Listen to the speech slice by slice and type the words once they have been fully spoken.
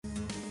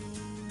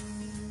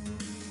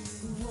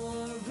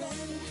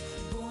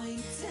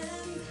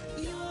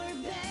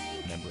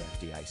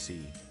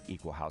FDIC,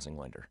 equal housing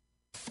lender.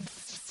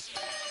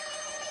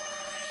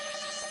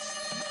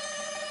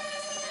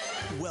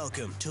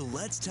 Welcome to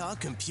Let's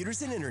Talk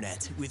Computers and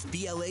Internet with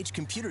BLH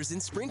Computers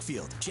in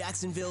Springfield,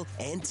 Jacksonville,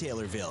 and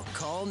Taylorville.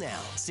 Call now,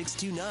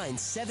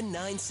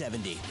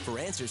 629-7970 for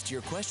answers to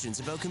your questions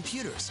about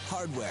computers,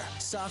 hardware,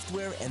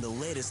 software, and the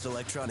latest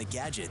electronic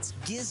gadgets,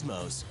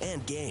 gizmos,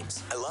 and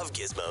games. I love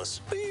gizmos.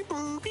 Beep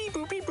boop, beep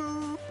boop, beep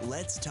boop.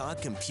 Let's Talk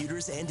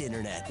Computers and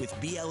Internet with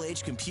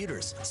BLH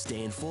Computers.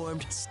 Stay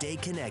informed, stay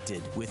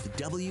connected with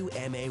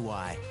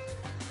WMAY.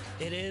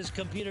 It is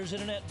Computers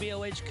Internet,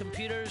 BLH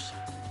Computers.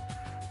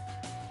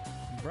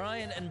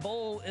 Brian and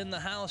Bull in the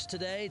house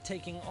today,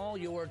 taking all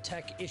your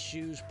tech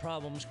issues,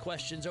 problems,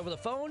 questions over the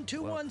phone.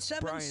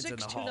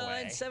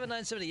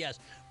 217-629-7970. Yes,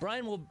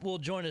 Brian will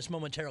join us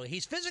momentarily.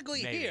 He's physically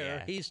here.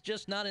 Yeah. He's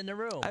just not in the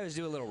room. I always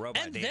do a little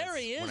robot and dance. And there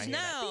he is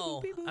now.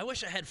 Beep, boop, beep, boop. I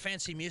wish I had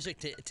fancy music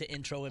to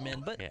intro him in,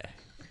 but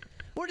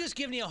we're just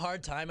giving you a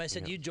hard time. I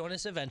said you'd join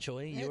us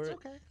eventually. You were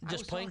okay.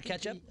 just playing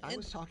catch-up. I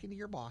was talking to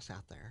your boss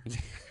out there.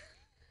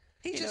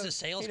 He's just a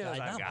sales guy,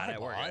 not my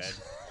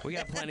boss. We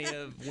got plenty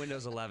of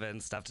Windows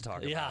 11 stuff to talk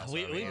about. Yeah,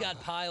 we've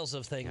got piles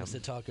of things to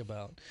talk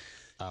about.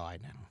 Oh, I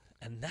know.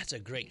 And that's a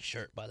great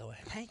shirt, by the way.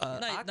 Thank you.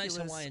 Nice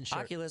Hawaiian shirt.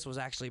 Oculus was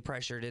actually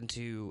pressured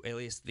into, at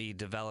least the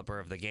developer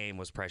of the game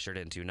was pressured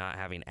into not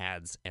having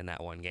ads in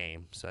that one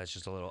game. So that's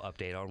just a little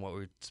update on what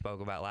we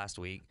spoke about last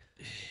week.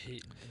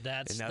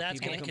 That's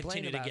going to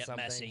continue to get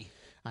messy.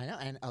 I know,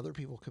 and other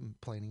people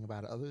complaining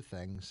about other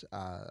things.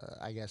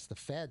 I guess the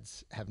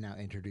feds have now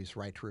introduced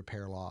right to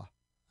repair law.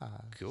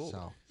 Cool.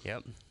 So,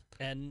 yep.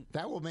 And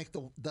that will make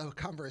the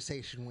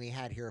conversation we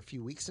had here a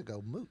few weeks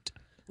ago moot.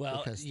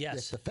 Well, because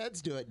if the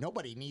feds do it,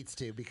 nobody needs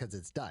to because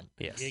it's done.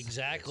 Yes.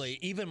 Exactly. Yes.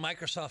 Even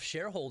Microsoft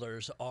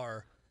shareholders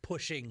are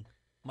pushing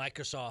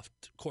Microsoft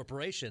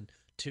Corporation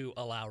to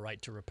allow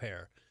right to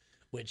repair,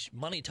 which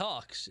money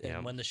talks.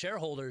 And when the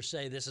shareholders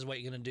say this is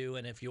what you're going to do,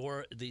 and if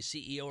you're the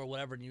CEO or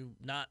whatever and you're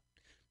not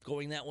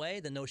going that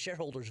way, then those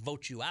shareholders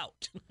vote you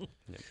out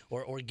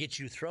or get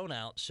you thrown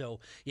out.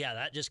 So, yeah,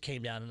 that just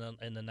came down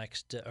in the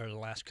next or the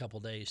last couple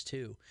days,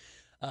 too.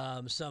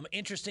 Some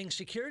interesting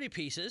security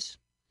pieces.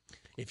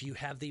 If you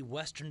have the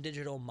Western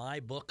Digital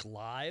MyBook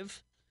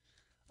Live,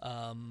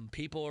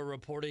 people are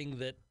reporting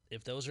that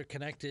if those are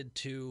connected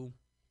to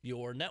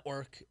your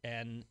network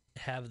and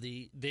have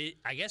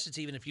I guess it's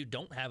even if you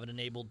don't have it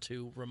enabled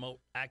to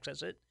remote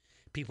access it,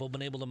 people have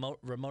been able to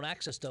remote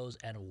access those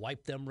and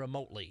wipe them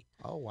remotely.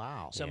 Oh,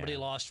 wow. Somebody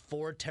lost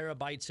 4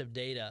 terabytes of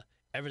data.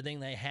 Everything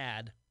they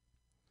had,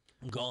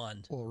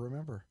 gone. Well,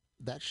 remember,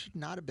 that should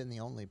not have been the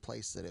only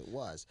place that it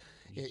was.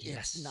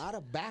 It's not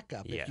a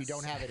backup if you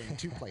don't have it in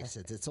 2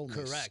 places. It's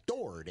only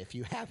stored if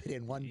you have it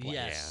in one place.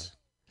 Yes.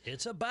 Yeah.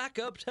 It's a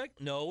backup tech.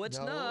 No, it's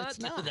not. It's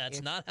not.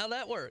 That's not how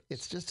that works.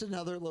 It's just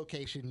another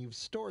location you've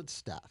stored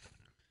stuff.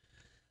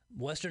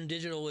 Western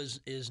Digital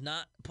is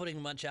not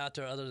putting much out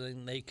there other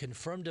than they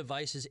confirmed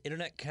devices'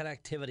 internet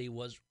connectivity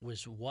was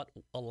what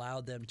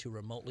allowed them to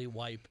remotely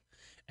wipe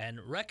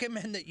and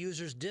recommend that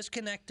users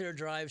disconnect their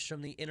drives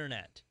from the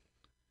internet.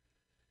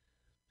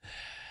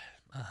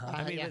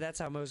 I mean, but that's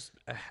how most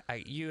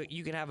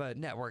you can have a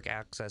network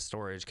access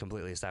storage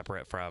completely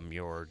separate from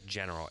your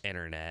general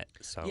internet.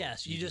 So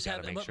yes, you just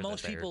have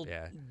most people.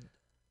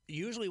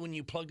 Usually, when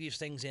you plug these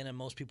things in and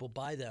most people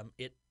buy them,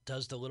 it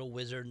does the little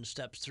wizard and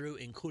steps through,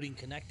 including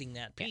connecting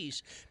that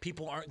piece.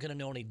 People aren't going to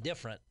know any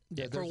different.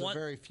 Yeah, there's a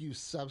very few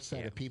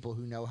subset of people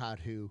who know how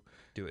to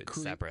do it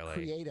separately.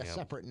 Create a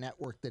separate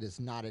network that is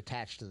not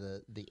attached to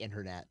the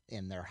internet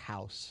in their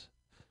house.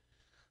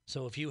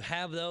 So if you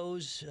have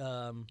those,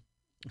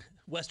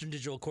 Western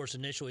Digital, of course,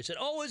 initially said,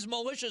 "Oh, it's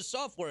malicious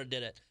software that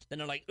did it." Then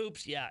they're like,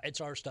 "Oops, yeah,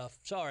 it's our stuff.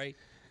 Sorry,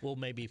 we'll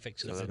maybe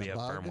fix it." So there'll be a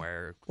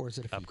firmware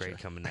upgrade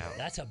coming out.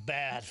 That's a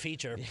bad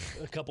feature.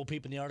 A couple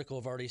people in the article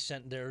have already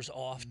sent theirs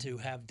off to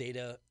have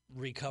data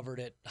recovered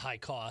at high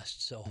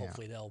cost. So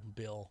hopefully they'll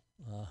bill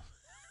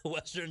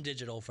Western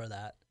Digital for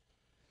that.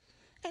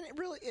 And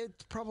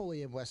it's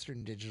probably in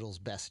Western Digital's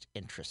best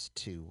interest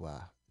to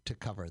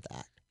cover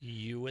that.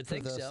 You would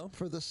think so.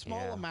 For the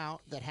small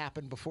amount that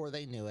happened before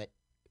they knew it,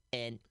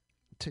 and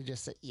to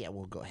just say, yeah,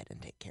 we'll go ahead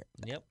and take care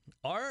of that. Yep.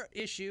 Our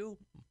issue,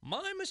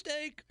 my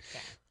mistake. Yeah.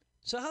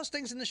 So how's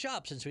things in the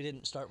shop since we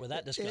didn't start with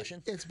that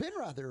discussion? It's been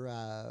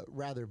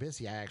rather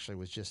busy. I actually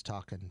was just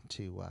talking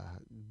to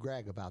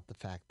Greg about the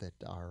fact that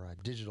our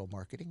digital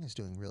marketing is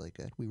doing really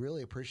good. We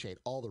really appreciate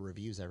all the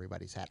reviews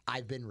everybody's had.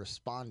 I've been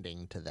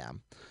responding to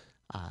them.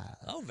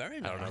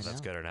 Very nice. I don't know if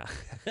that's good or not.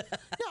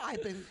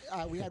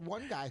 No, we had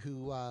one guy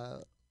who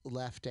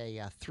left a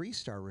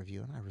 3-star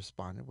review, and I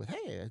responded with,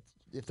 "Hey,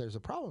 if there's a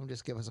problem,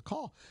 just give us a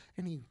call."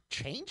 And he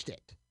changed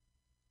it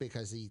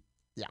because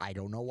I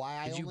don't know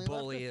why. Did you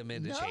bully him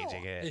into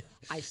changing it?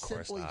 I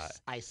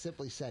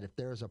simply said, if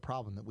there's a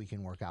problem that we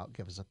can work out,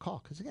 give us a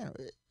call. Because again,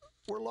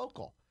 we're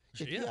local.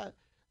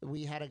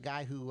 We had a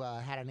guy who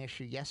had an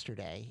issue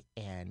yesterday,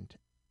 and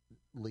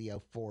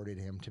Leo forwarded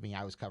him to me.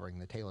 I was covering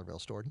the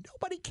Taylorville store.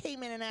 Nobody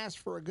came in and asked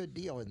for a good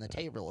deal in the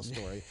Taylorville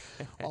store.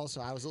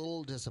 Also, I was a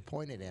little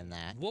disappointed in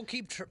that. We'll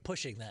keep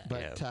pushing that.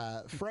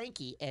 But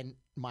Frankie and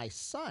my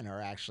son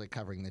are actually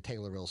covering the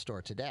Taylorville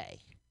store today.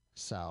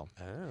 So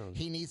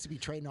he needs to be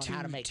trained on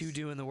how to make... Two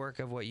doing the work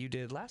of what you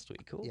did last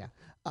week. Cool. Yeah.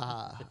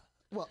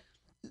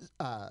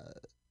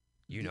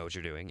 You know what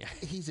you're doing.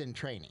 He's in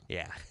training.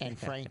 Yeah. And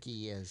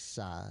Frankie is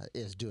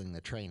doing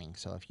the training.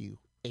 So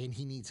and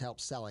he needs help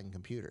selling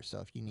computers. So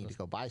if you need to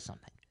go buy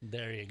something,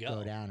 there you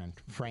go down and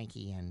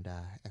Frankie and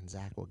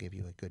Zach will give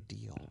you a good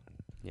deal.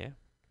 Yeah.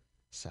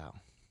 So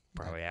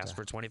probably ask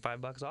for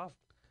 $25 off,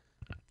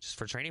 just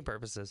for training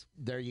purposes.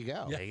 There you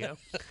go. There you go.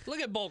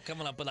 Look at Bolt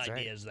coming up with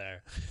ideas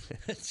right.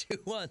 there.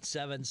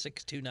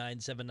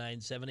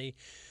 217-629-7970.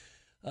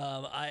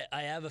 I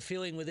have a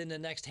feeling within the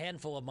next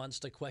handful of months,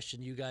 the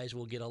question you guys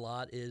will get a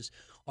lot is,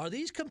 are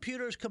these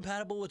computers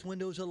compatible with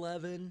Windows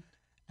 11?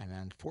 And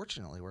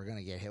unfortunately, we're going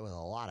to get hit with a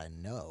lot of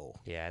no.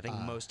 Yeah, I think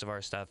most of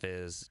our stuff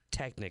is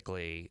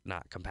technically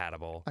not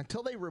compatible.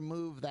 Until they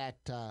remove that,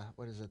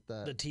 what is it?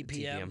 The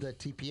TPM. The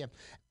TPM.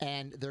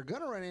 And they're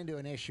going to run into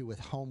an issue with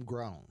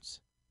homegrowns.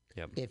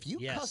 Yep. If you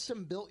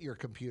custom built your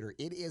computer,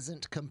 it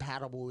isn't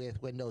compatible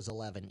with Windows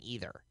 11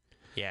 either.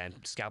 Yeah, and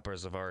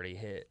scalpers have already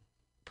hit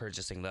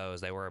purchasing those.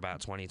 They were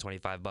about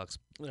 $20-25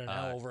 They're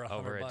now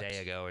over a day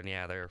ago, and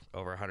they're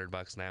over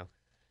 $100 now.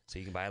 So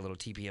you can buy a little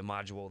TPM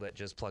module that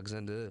just plugs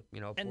into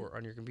a port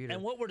on your computer.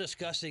 And what we're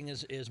discussing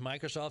is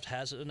Microsoft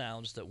has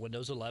announced that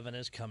Windows 11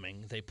 is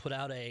coming. They put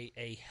out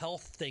a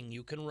health thing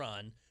you can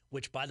run,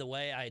 which, by the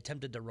way, I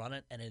attempted to run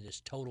it, and it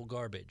is total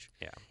garbage.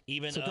 Yeah.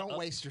 So don't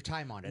waste your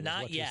time on it. Not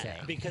is what yet, you're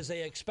saying. because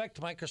they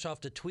expect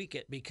Microsoft to tweak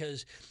it,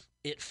 because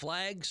it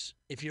flags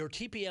if your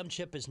TPM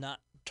chip is not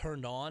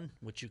turned on,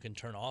 which you can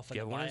turn off in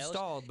the BIOS. You have one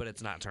installed, but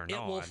it's not turned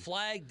on. It will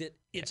flag that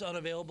it's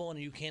unavailable and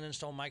you can't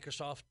install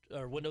Microsoft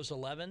or Windows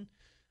 11.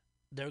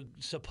 They're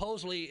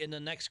supposedly in the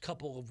next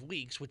couple of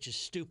weeks, which is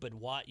stupid.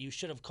 Why you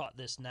should have caught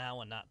this now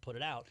and not put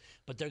it out.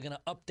 But they're going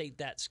to update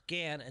that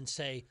scan and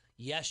say,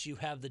 yes, you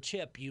have the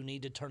chip. You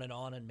need to turn it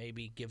on and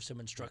maybe give some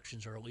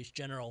instructions or at least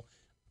general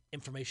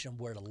information on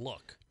where to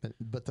look.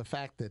 But the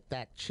fact that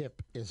that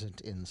chip isn't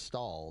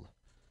installed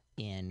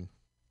in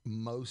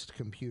most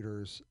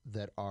computers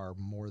that are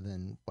more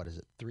than,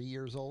 3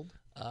 years old?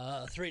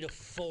 3 to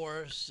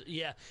 4.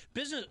 Yeah.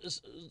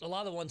 Business. A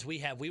lot of the ones we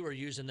have, we were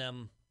using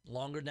them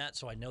longer than that,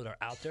 so I know they're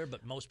out there,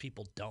 but most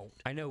people don't.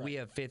 I know we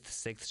have 5th,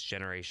 6th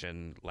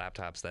generation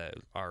laptops that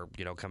are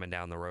coming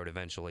down the road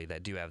eventually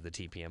that do have the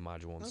TPM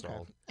module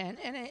installed. And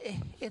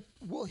it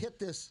will hit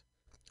this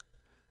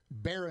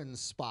barren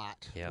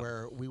spot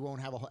where we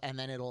won't have and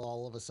then it'll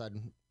all of a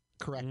sudden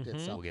correct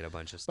itself. We'll get a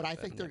bunch of stuff. But I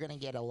think they're going to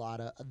get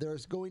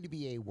there's going to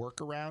be a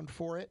workaround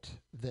for it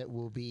that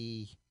will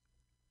be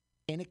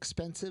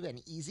inexpensive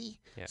and easy,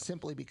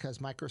 simply because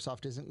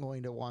Microsoft isn't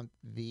going to want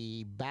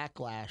the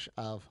backlash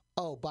of,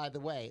 oh, by the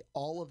way,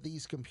 all of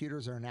these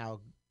computers are now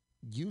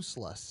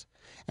useless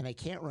and they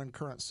can't run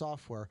current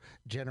software,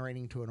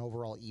 generating to an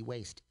overall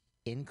e-waste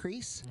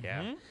increase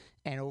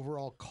and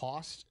overall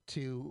cost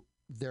to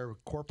their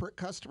corporate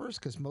customers,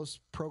 because most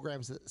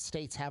programs that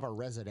states have are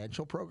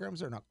residential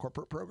programs. They're not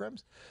corporate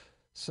programs.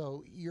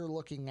 So you're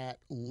looking at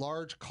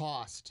large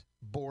cost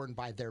borne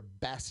by their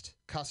best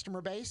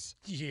customer base.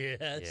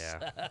 Yes.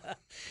 Yeah.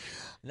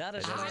 Not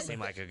It doesn't seem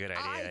like a good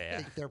idea. I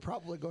think they're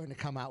probably going to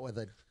come out with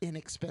an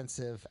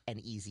inexpensive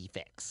and easy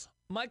fix.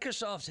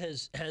 Microsoft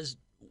has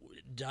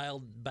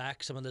dialed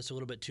back some of this a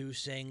little bit too,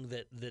 saying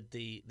that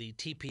the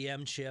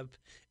TPM chip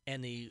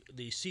and the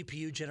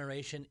CPU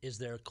generation is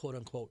their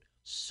quote-unquote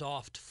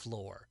soft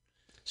floor.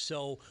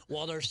 So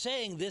while they're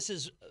saying this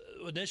is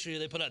initially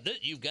they put out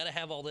you've got to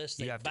have all this,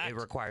 it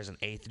requires an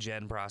 8th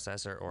gen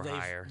processor or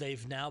higher.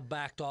 They've now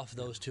backed off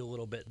those two a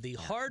little bit. The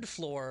hard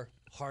floor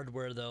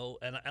hardware though,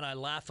 and I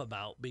laugh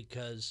about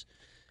because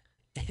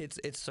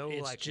it's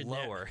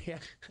lower. Yeah.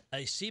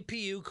 A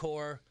CPU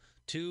core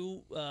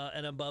 2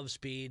 and above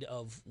speed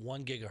of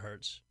 1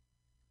 gigahertz.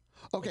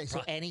 Okay,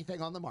 so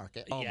anything on the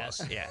market.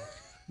 Yes. Yeah.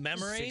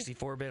 Memory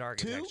 64-bit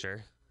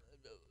architecture.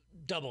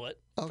 Double it.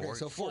 Okay,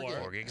 so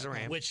 4 gigs of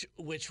RAM. Which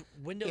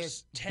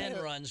Windows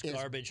 10 runs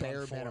garbage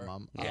bare on 4.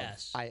 minimum.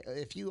 Yes.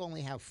 If you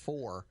only have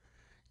 4,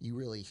 you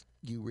really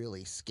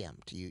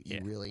skimped. You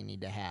really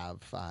need to have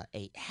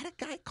 8. Had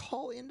a guy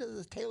call into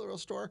the Taylorville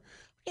store.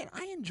 Again,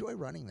 I enjoy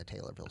running the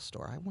Taylorville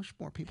store. I wish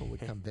more people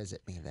would come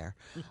visit me there.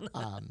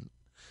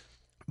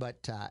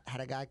 But had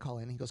a guy call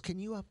in. He goes, "Can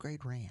you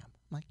upgrade RAM?"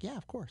 I'm like, "Yeah,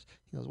 of course."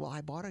 He goes, "Well,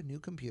 I bought a new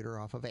computer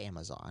off of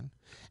Amazon,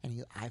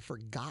 and I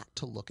forgot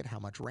to look at how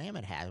much RAM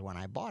it has when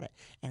I bought it,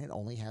 and it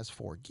only has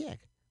 4 gig."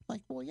 I'm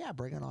like, "Well, yeah,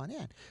 bring it on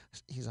in."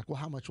 He's like, "Well,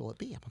 how much will it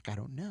be?" I'm like, "I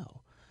don't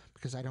know."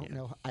 Because I don't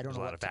know. I don't There's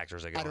know a lot of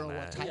factors that go I don't in know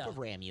that. what type of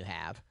RAM you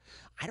have.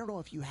 I don't know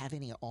if you have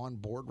any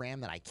onboard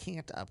RAM that I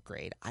can't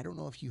upgrade. I don't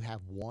know if you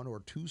have 1 or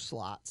 2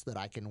 slots that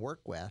I can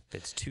work with. If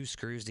it's 2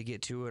 screws to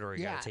get to it, or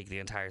you got to take the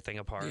entire thing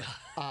apart.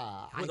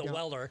 With a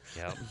welder.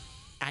 Yep.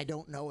 I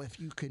don't know if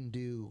you can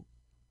do.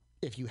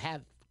 If you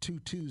have 2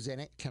 2s in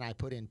it, can I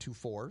put in 2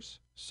 4s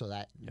So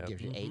that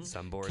gives you 8.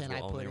 Some boards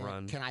will only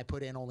run. Can I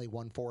put in only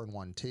 1 4 and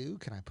 1 2?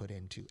 Can I put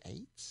in 2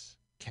 8s?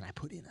 Can I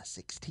put in a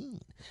 16?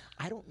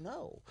 I don't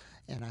know.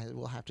 And I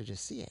will have to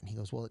just see it. And he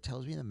goes, well, it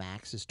tells me the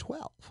max is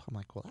 12. I'm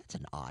like, well, that's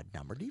an odd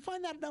number. Do you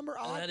find that number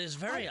odd? That is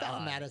very I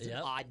found odd. that as an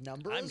odd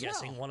number I'm as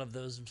guessing well. one of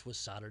those was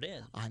soldered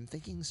in. I'm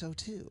thinking so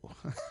too.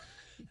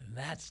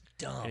 That's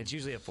dumb. And it's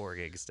usually a 4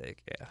 gig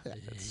stick. Yeah,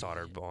 it's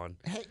soldered on.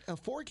 Hey, a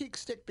 4 gig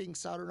stick being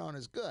soldered on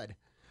is good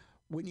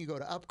when you go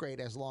to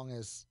upgrade, as long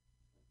as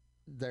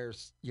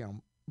there's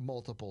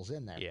multiples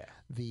in there. Yeah.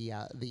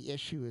 The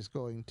issue is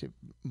going to,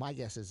 my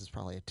guess is it's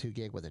probably a 2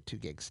 gig with a 2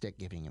 gig stick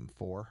giving him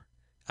 4.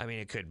 I mean,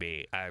 it could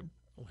be.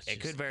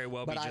 It could very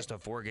well be just a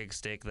 4 gig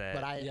stick that.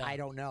 But I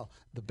don't know.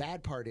 The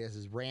bad part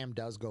is RAM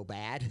does go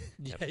bad.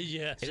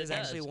 Yes, it is does.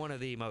 actually one of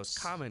the most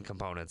common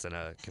components in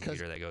a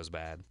computer that goes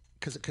bad.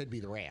 Because it could be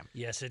the RAM.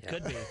 Yes, it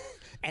could be.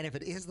 And if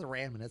it is the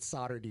RAM and it's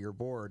soldered to your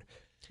board,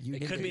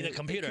 It could be the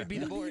computer. It could be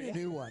the board. need a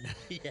new one.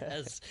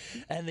 Yes.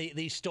 And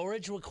the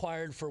storage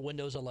required for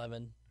Windows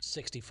 11,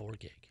 64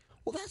 gig.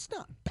 Well, that's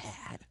not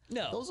bad.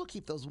 No. Those will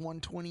keep those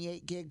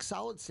 128 gig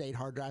solid state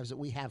hard drives that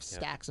we have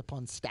stacks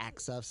upon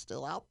stacks of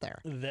still out there.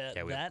 We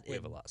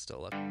have a lot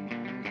still left.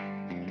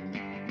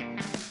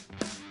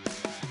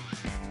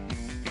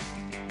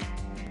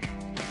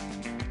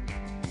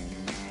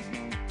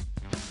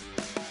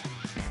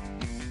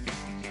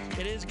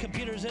 It is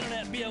Computers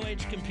Internet,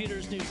 BOH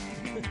Computers News,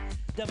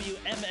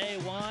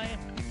 WMAY.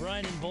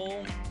 Brian and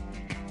Bull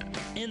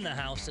in the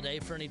house today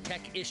for any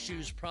tech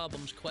issues,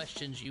 problems,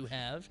 questions you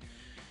have.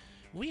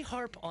 We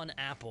harp on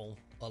Apple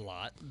a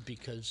lot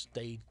because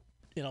they,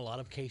 in a lot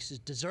of cases,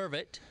 deserve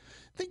it.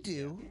 They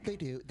do. They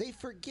do. They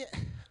forget.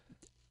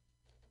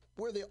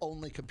 We're the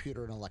only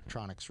computer and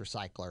electronics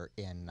recycler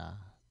in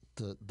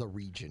the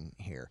region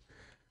here,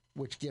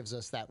 which gives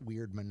us that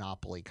weird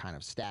monopoly kind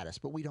of status,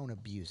 but we don't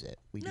abuse it.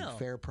 We do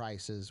fair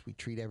prices. We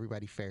treat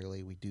everybody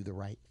fairly. We do the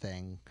right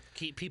thing.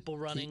 Keep people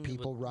running,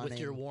 with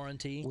your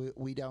warranty.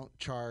 We don't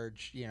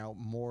charge,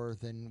 more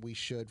than we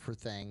should for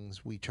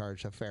things. We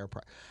charge a fair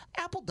price.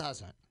 Apple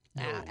doesn't.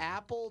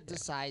 Apple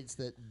decides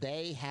that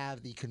they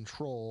have the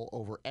control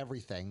over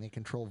everything. They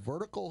control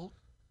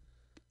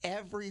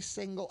every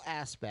single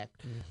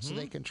aspect. So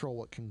they control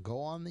what can go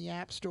on the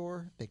App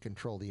Store. They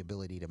control the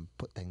ability to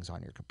put things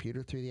on your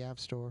computer through the App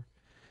Store.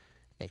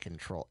 They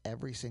control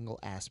every single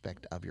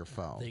aspect of your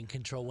phone. They can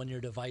control when your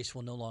device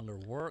will no longer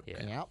work.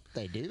 Yep,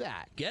 they do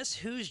that. Guess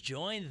who's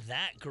joined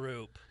that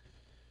group?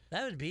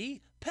 That would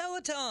be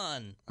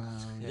Peloton.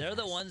 They're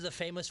the ones that are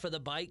famous for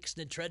the bikes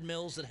and the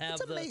treadmills that have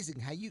It's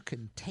amazing how you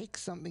can take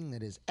something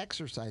that is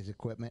exercise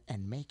equipment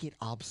and make it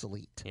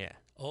obsolete. Yeah.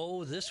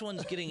 Oh, this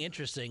one's getting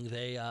interesting.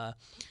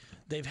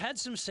 They've had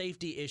some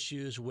safety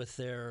issues with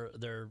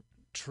their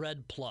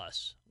Tread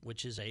Plus,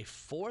 which is a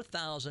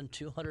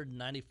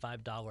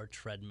 $4,295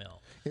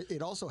 treadmill.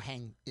 It also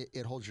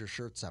it holds your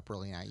shirts up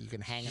really nice. You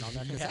can hang it on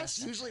there. 'Cause that's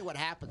usually what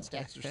happens to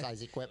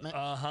exercise equipment.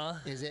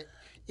 Is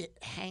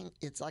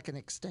it's like an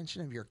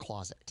extension of your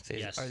closet.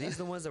 Yes. Are these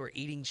the ones that were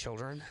eating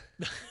children?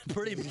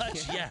 Pretty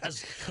much,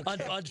 yes.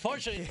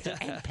 Unfortunately,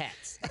 And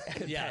pets.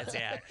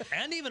 yeah.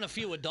 And even a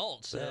few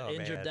adults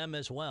injured them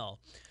as well.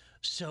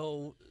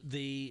 So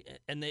they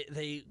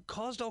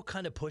caused all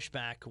kind of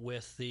pushback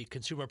with the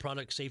Consumer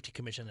Product Safety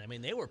Commission. I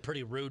mean, they were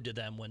pretty rude to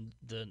them when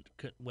the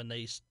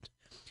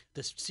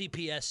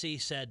CPSC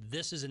said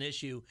this is an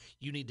issue,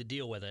 you need to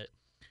deal with it.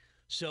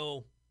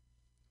 So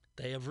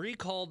they have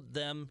recalled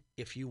them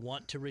if you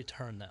want to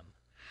return them.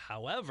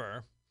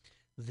 However,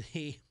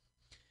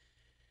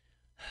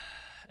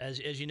 as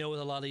you know, with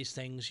a lot of these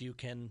things, you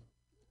can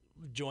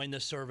join the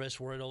service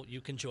where you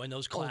can join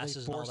those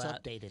classes and all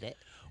that. Updated it.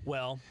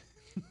 Well,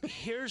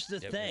 here's the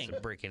thing. They're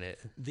breaking it.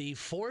 The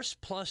Force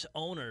Plus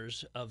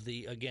owners of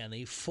the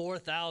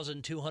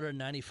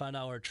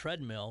 $4,295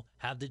 treadmill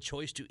have the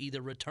choice to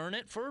either return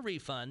it for a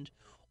refund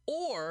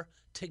or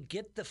to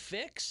get the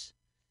fix.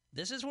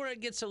 This is where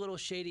it gets a little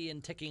shady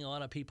and ticking a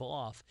lot of people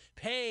off.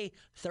 Pay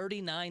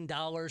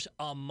 $39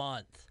 a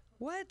month.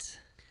 What?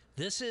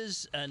 This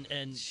is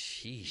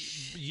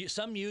Sheesh.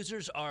 some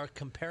users are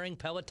comparing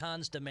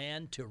Peloton's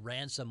demand to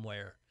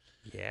ransomware.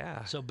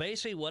 Yeah. So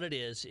basically what it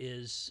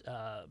is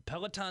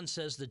Peloton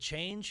says the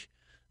change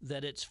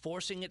that it's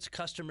forcing its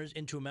customers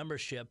into a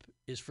membership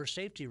is for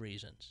safety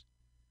reasons.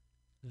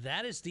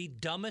 That is the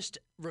dumbest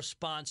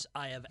response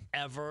I have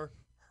ever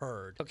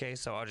heard. Okay,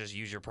 so I'll just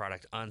use your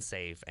product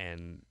unsafe,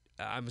 and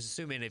I'm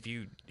assuming if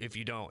you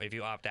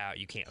opt out,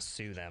 you can't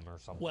sue them or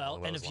something. Well,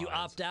 along and those if you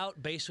lines. opt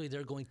out, basically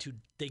they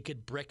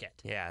could brick it.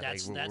 Yeah,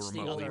 that's they the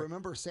remotely- other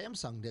Remember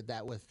Samsung did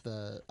that with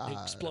the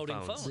exploding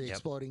phones. phones. The Yep.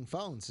 exploding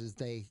phones is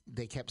they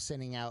kept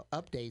sending out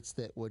updates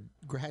that would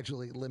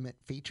gradually limit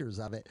features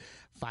of it.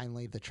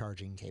 Finally, the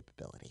charging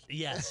capability.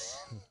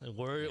 Yes,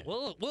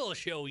 we'll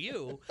show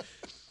you.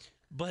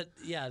 But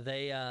yeah,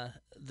 they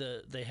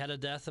had a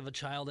death of a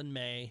child in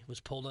May, was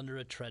pulled under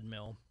a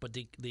treadmill. But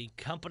the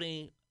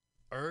company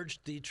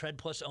urged the Tread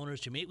Plus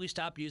owners to immediately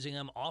stop using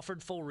them,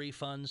 offered full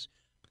refunds.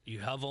 You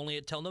have only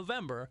until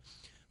November.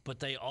 But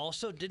they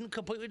also didn't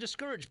completely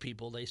discourage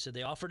people. They said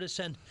they offered to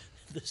send,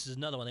 this is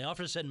another one, they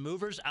offered to send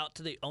movers out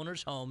to the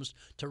owners' homes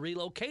to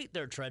relocate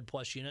their Tread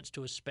Plus units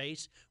to a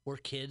space where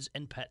kids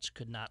and pets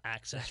could not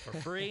access for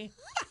free.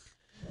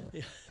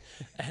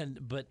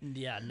 But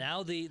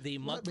now the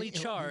monthly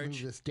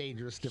charge. Move this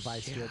dangerous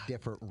device to a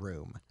different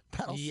room.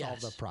 That'll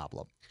solve the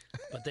problem.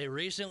 But they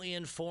recently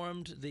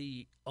informed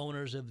the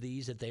owners of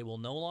these that they will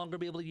no longer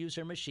be able to use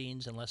their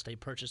machines unless they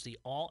purchase the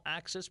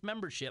all-access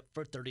membership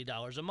for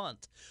 $30 a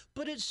month.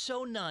 But it's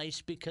so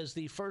nice because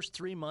the first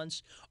 3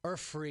 months are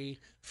free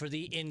for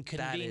the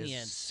inconvenience.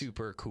 That is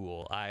super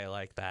cool. I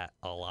like that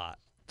a lot.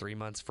 3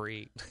 months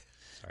free.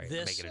 Sorry,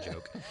 I'm making a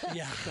joke.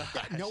 Yeah.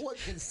 No one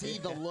can see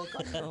the look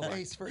on your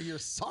face for your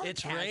sarcasm.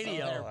 It's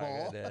radio. There,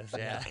 Bull.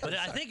 Yeah. But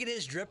I think it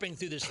is dripping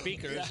through the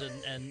speakers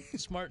and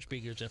smart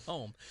speakers at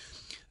home.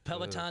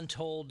 Peloton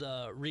told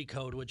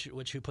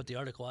Recode, who put the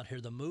article out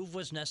here, the move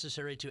was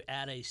necessary to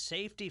add a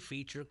safety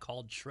feature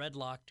called Tread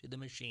Lock to the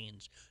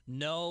machines.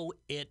 No,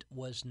 it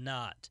was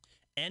not.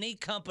 Any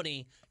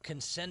company can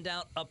send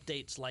out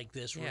updates like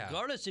this,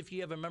 regardless if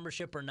you have a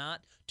membership or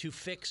not, to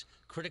fix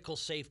critical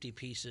safety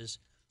pieces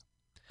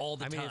all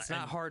the time. I mean, it's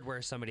not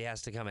hardware somebody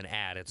has to come and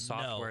add. It's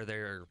software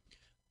they're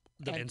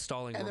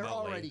installing and remotely.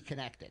 they're already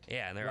connected.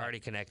 Yeah, and they're already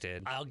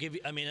connected. I'll give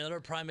you,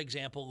 another prime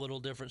example, a little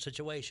different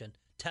situation.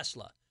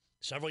 Tesla.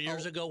 Several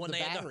years ago when the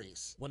they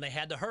batteries. when they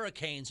had the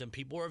hurricanes and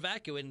people were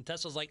evacuating,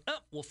 Tesla's like,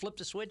 we'll flip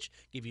the switch,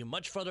 give you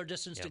much further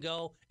distance to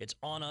go. It's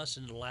on us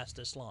and it'll last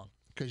this long.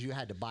 Because you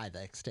had to buy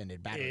the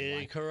extended battery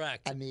life.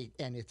 Correct. And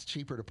it's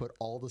cheaper to put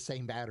all the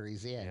same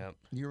batteries in. Yep.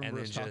 You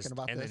remember us talking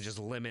about this? And then just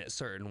limit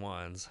certain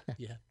ones.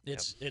 Yeah,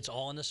 it's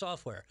all in the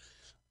software.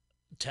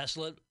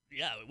 Tesla,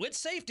 with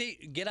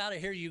safety, get out of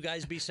here. You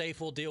guys be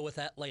safe. We'll deal with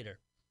that later.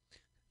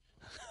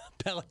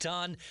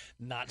 Peloton,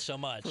 not so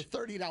much.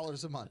 For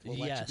 $30 a month, we'll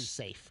let you be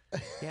safe.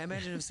 Yeah,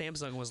 imagine if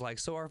Samsung was like,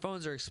 so our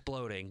phones are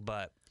exploding,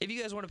 but if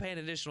you guys want to pay an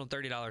additional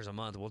 $30 a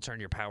month, we'll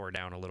turn your power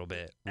down a little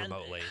bit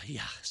remotely.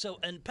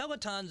 And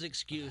Peloton's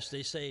excuse,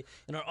 they say,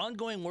 in our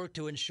ongoing work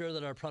to ensure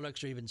that our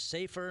products are even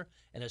safer,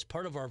 and as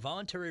part of our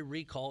voluntary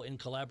recall in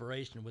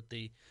collaboration with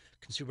the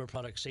Consumer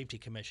Product Safety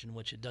Commission,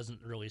 which it doesn't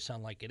really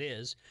sound like it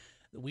is,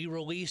 we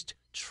released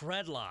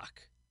Tread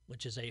Lock,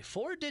 which is a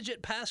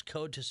 4-digit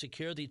passcode to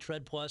secure the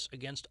Tread Plus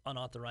against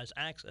unauthorized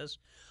access.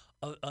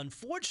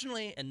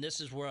 Unfortunately, and this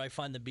is where I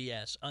find the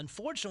BS,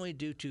 unfortunately,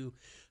 due to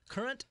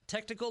current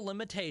technical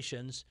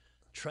limitations,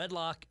 Tread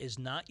Lock is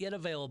not yet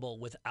available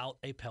without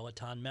a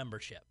Peloton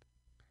membership.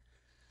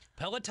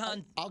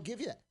 Peloton... I'll give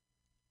you that.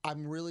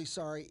 I'm really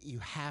sorry. You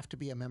have to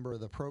be a member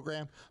of the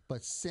program,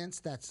 but since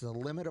that's the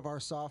limit of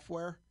our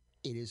software,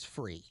 it is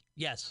free.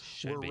 Yes.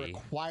 We're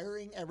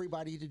requiring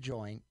everybody to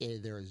join.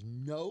 There is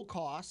no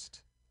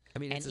cost. I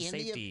mean, it's a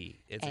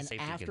safety concern.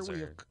 And after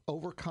we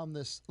overcome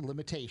this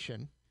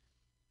limitation,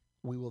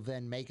 we will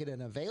then make it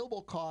an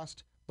available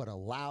cost, but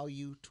allow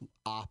you to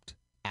opt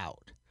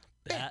out.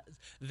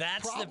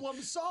 That's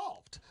problem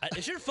solved.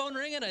 Is your phone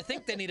ringing? I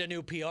think they need a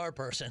new PR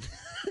person.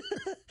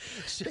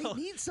 They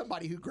need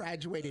somebody who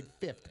graduated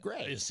 5th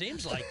grade. It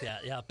seems like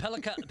that. Yeah.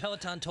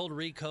 Peloton told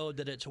Recode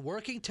that it's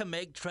working to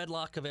make Tread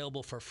Lock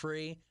available for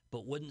free,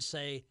 but wouldn't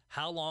say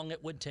how long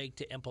it would take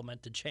to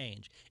implement the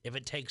change. If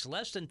it takes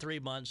less than 3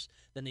 months,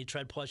 then the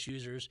Tread Plus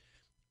users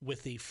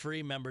with the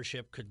free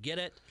membership could get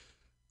it,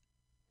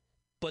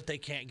 but they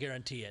can't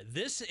guarantee it.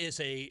 This is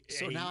a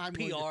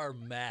PR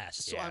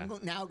mess. So I'm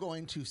now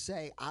going to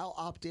say I'll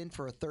opt in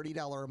for a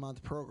 $30 a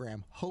month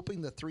program,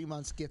 hoping the 3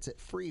 months gets it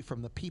free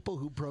from the people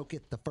who broke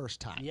it the first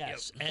time.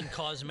 Yes, and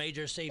cause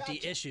major safety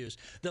issues.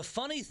 The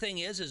funny thing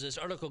is this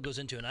article goes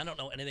into, and I don't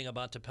know anything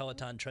about the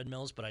Peloton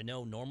treadmills, but I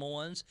know normal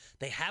ones,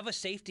 they have a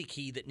safety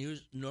key that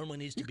normally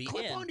needs to be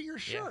clip onto your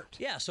shirt.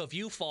 Yeah, so if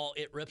you fall,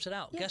 it rips it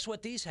out. Yeah. Guess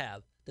what these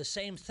have? The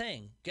same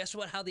thing. Guess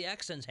how the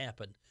accidents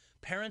happened?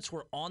 Parents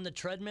were on the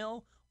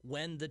treadmill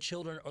when the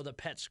children or the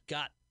pets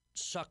got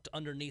sucked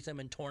underneath them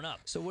and torn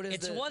up. So what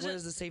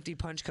is the safety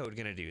punch code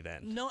going to do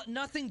then? No,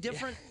 nothing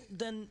different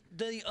than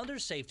the other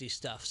safety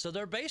stuff. So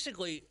they're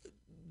basically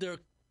they're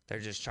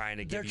just trying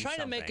to give you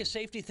something. Make a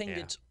safety thing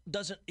that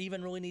doesn't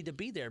even really need to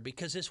be there,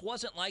 because this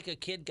wasn't like a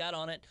kid got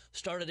on it,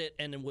 started it,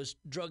 and it was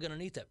drug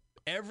underneath it.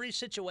 Every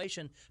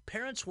situation,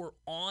 parents were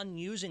on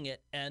using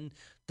it, and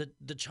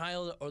the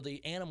child or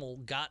the animal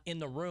got in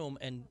the room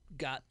and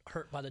got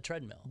hurt by the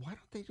treadmill. Why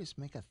don't they just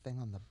make a thing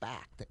on the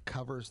back that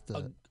covers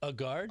a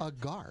guard? A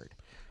guard.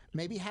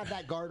 Maybe have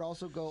that guard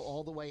also go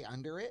all the way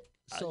under it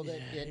so that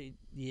it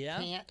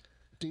can't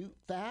do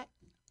that.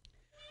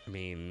 I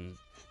mean,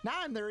 now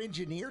I'm their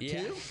engineer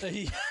too.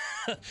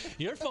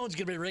 Your phone's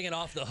gonna be ringing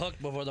off the hook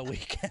before the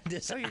weekend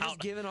is out. You're just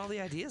giving all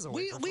the ideas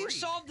away. We've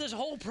solved this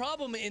whole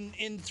problem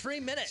in 3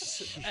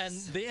 minutes. Jeez.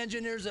 And the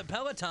engineers at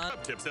Peloton.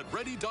 Tips at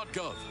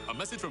ready.gov. A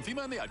message from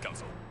FEMA and the Ad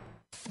Council.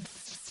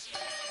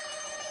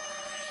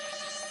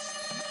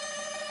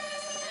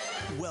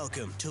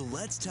 Welcome to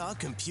Let's Talk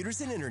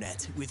Computers and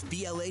Internet with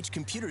BLH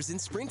Computers in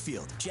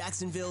Springfield,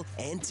 Jacksonville,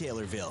 and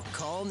Taylorville.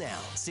 Call now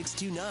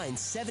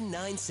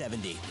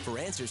 629-7970 for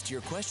answers to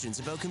your questions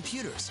about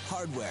computers,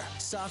 hardware,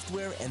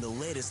 software, and the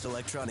latest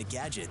electronic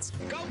gadgets.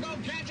 Go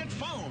gadget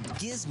phone!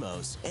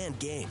 Gizmos and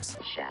games.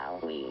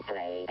 Shall we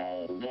play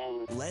a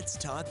game? Let's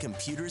Talk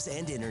Computers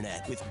and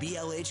Internet with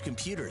BLH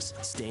Computers.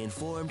 Stay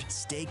informed,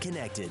 stay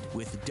connected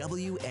with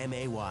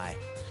WMAY.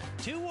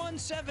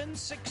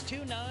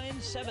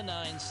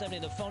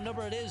 217-629-7970. The phone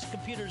number, it is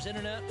Computers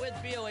Internet with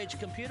BLH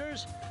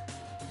Computers.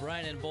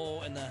 Brian and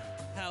Bull in the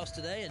house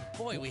today, and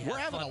boy, we're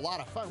having fun. a lot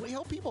of fun. We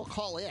hope people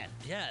call in.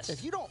 Yes.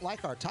 If you don't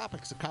like our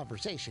topics of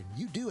conversation,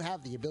 you do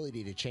have the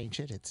ability to change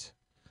it. It's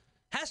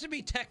has to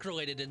be tech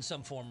related in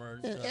some form or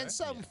another. in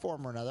some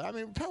form or another. I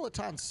mean,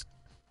 Peloton's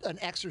an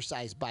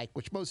exercise bike,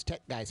 which most tech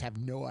guys have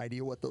no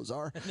idea what those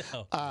are.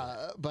 No.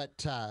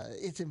 But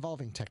it's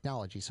involving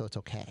technology, so it's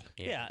okay.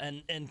 Yeah,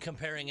 and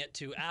comparing it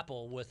to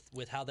Apple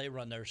with how they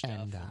run their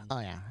stuff.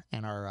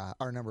 And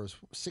our number is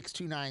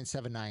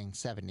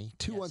 629-7970.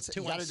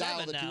 217. You got to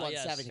dial the 217.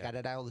 Yes. You got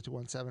to dial the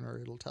 217,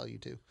 or it'll tell you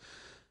to.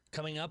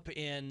 Coming up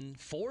in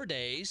 4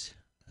 days,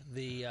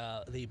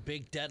 the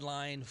big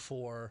deadline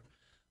for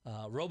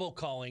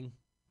robocalling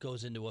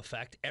goes into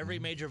effect. Every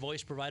major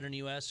voice provider in the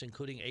U.S.,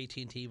 including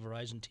AT&T,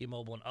 Verizon,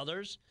 T-Mobile, and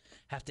others,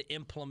 have to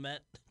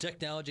implement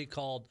technology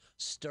called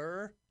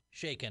Stir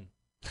Shaken.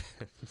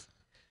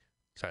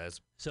 Sorry,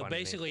 that's so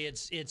basically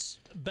it's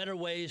better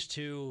ways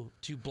to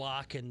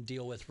block and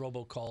deal with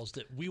robocalls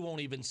that we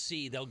won't even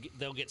see. They'll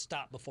get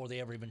stopped before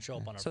they ever even show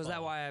up on our phone. So is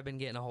that why I've been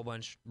getting a whole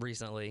bunch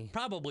recently?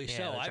 Probably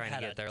so. I've trying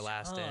to get their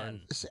last in.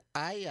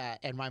 I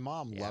and my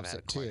mom loves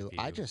it too.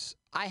 I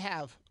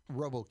have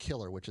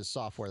RoboKiller, which is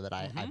software that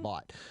I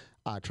bought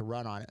to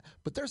run on it.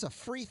 But there's a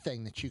free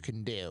thing that you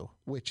can do,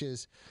 which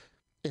is,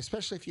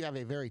 especially if you have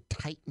a very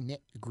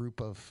tight-knit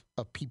group of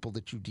people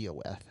that you deal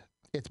with.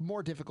 It's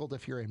more difficult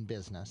if you're in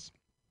business.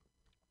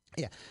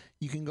 Yeah,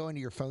 you can go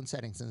into your phone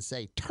settings and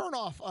say, turn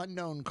off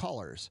unknown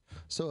callers.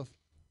 So if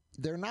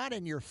they're not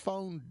in your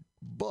phone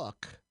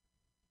book,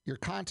 your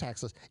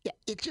contacts list,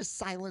 it just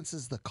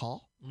silences the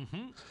call,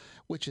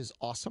 which is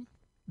awesome.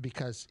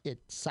 Because it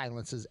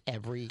silences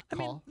every call.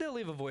 I mean, they'll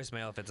leave a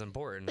voicemail if it's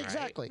important,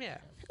 exactly. Right?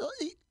 Yeah.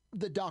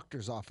 The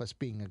doctor's office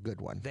being a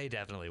good one. They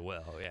definitely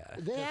will, yeah.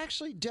 They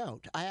actually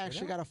don't. I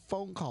actually got a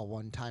phone call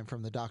one time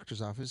from the doctor's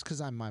office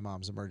because I'm my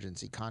mom's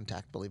emergency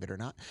contact, believe it or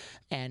not.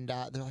 And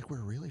they're like,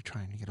 we're really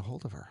trying to get a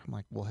hold of her. I'm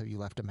like, well, have you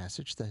left a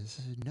message? They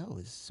said, no,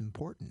 this is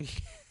important.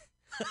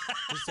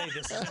 Just say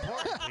this is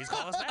important. Please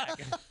call us back.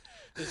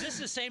 Is this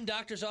the same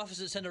doctor's office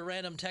that sent a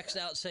random text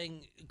out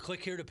saying,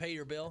 click here to pay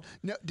your bill?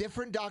 No,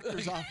 different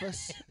doctor's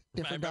office.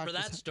 I remember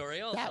that story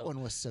also. That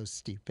one was so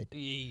stupid.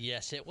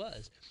 Yes, it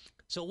was.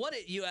 So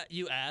you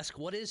ask,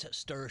 what is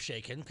Stir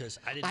Shaken? Because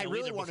I didn't know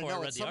really either want to before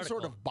know. I read It's the some article.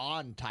 sort of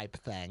bond type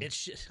thing.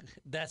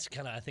 That's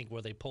kind of, I think,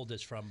 where they pulled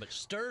this from. But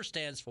Stir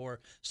stands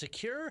for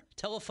Secure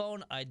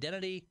Telephone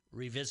Identity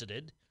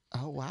Revisited.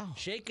 Oh, wow.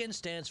 Shaken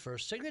stands for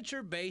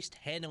Signature-Based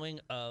Handling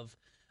of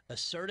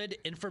Asserted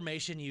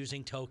Information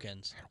Using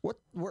Tokens.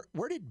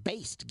 Where did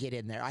based get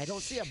in there? I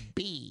don't see a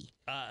B.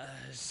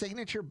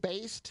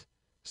 Signature-based?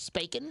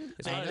 Spaken?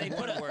 They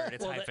put a word.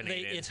 It's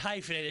hyphenated. It's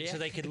hyphenated so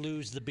they could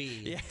lose the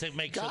B to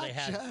make sure they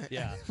had. Gotcha.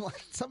 Yeah.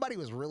 Like somebody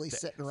was really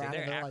sitting around.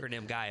 Their and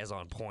acronym guy is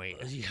on point.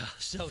 Yeah.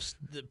 So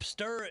the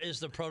Stir is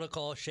the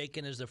protocol.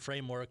 Shaken is the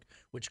framework,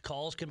 which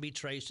calls can be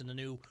traced in the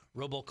new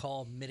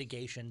robocall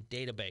mitigation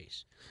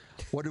database.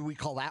 What do we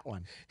call that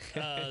one?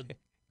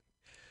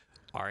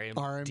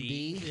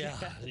 RMD. Yeah.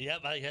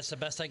 Yep. That's the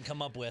best I can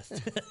come up with.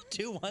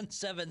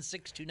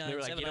 217-629-7970. They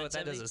were like, you know what?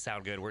 That doesn't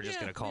sound good. We're just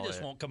going to call it. We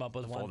just won't come up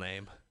with the one. full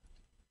name.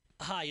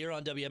 Hi, you're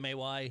on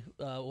WMAY.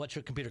 What's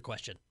your computer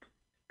question?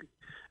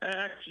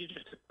 Actually,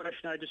 just a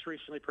question. I just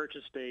recently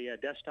purchased a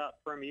desktop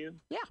from you.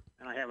 Yeah.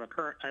 And I have a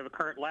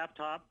current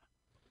laptop.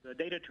 The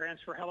data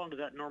transfer, how long does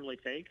that normally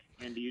take?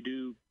 And do you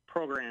do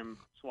program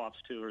swaps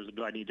too, or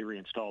do I need to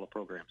reinstall the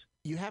programs?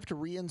 You have to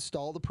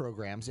reinstall the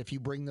programs. If you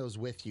bring those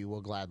with you,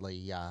 we'll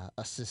gladly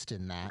assist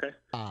in that. Okay.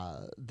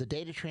 The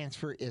data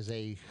transfer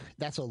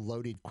that's a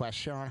loaded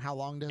question on how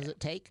long does it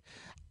take.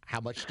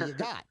 How much do you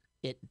got?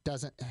 It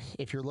doesn't,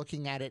 if you're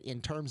looking at it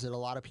in terms that a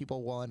lot of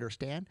people will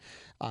understand,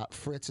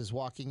 Fritz is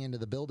walking into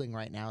the building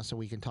right now so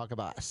we can talk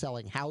about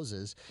selling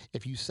houses.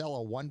 If you sell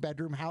a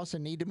one-bedroom house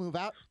and need to move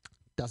out,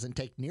 doesn't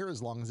take near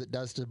as long as it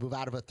does to move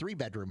out of a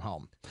three-bedroom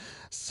home.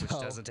 So,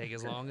 which doesn't take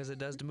as long as it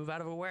does to move out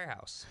of a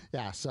warehouse.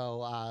 Yeah,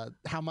 so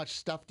how much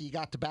stuff do you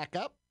got to back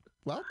up?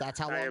 Well, that's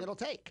how long it'll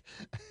take.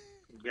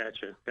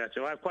 Gotcha.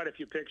 I have quite a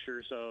few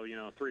pictures, so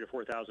 3,000 to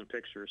 4,000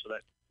 pictures. So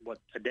that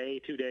a day,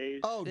 2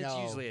 days? Oh no, it's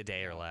usually a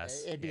day or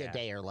less. It'd be a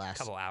day or less, a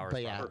couple hours.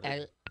 But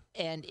yeah,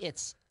 and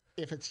if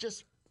it's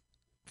just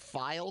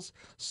files,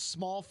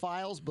 small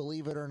files,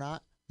 believe it or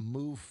not,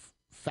 move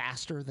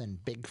faster than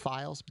big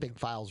files. Big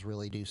files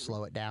really do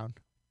slow it down.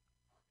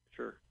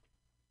 Sure.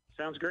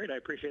 Sounds great. I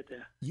appreciate the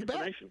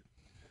information. Bet.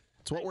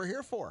 It's what we're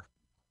here for.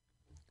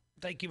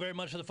 Thank you very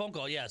much for the phone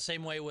call. Yeah,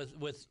 same way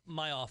with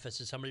my office.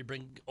 If somebody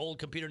bring old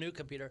computer, new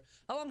computer,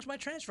 how long is my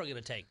transfer going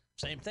to take?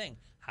 Same thing.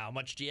 How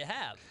much do you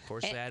have?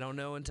 Fortunately, I don't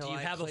know until Do you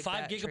I have a click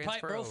 5 that gigabyte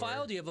transfer profile?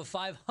 over. Do you have a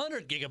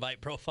 500 gigabyte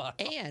profile?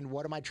 And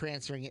what am I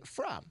transferring it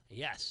from?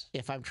 Yes.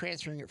 If I'm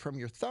transferring it from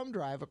your thumb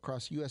drive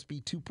across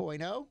USB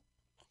 2.0,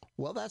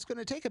 well, that's going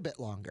to take a bit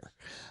longer.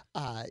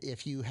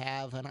 If you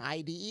have an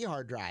IDE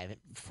hard drive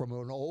from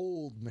an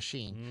old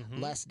machine,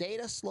 less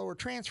data, slower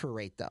transfer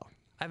rate, though.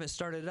 I haven't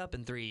started it up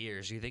in 3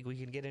 years. Do you think we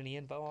can get any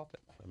info off it?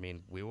 I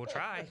mean, we will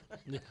try.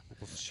 We'll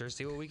sure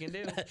see what we can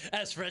do.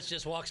 As Fritz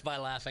just walks by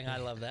laughing, I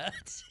love that.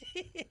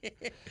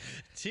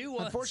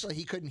 Unfortunately,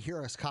 he couldn't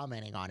hear us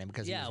commenting on him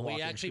because he was walking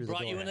we actually through the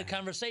brought you door. in the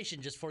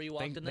conversation just before you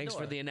walked in the Thanks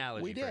door. for the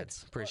analogy, We did.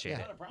 Fritz. Appreciate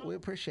it. We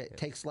appreciate it. It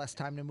takes less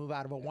time to move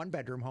out of a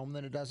one-bedroom home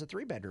than it does a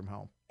three-bedroom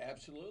home.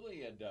 Absolutely,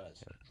 it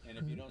does. And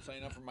if you don't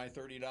sign up for my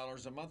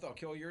 $30 a month, I'll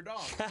kill your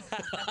dog.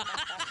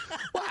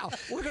 Wow,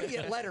 we're going to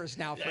get letters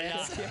now, Yeah,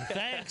 Fritz.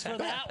 thanks for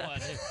that one.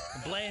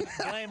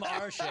 Blame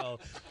our show.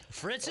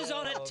 Fritz is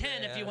on at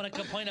 10 if you want to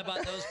complain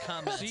about those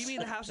comments. So you mean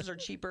the houses are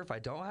cheaper if I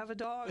don't have a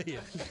dog?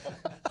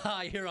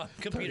 Hi, you're on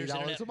Computers $30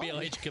 Internet, a month.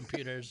 BLH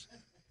Computers.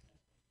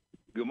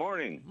 Good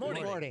morning.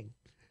 Good morning.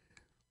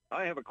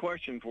 I have a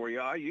question for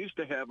you. I used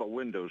to have a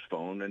Windows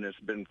phone, and it's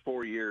been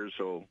 4 years,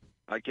 so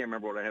I can't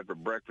remember what I had for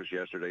breakfast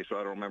yesterday, so I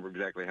don't remember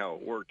exactly how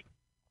it worked.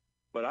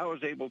 But I was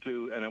able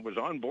to, and it was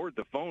on board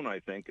the phone, I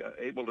think,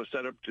 able to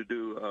set up to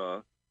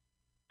do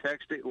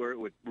text it where it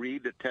would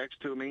read the text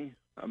to me.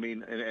 I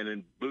mean, and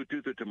then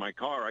Bluetooth it to my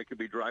car. I could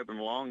be driving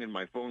along, and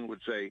my phone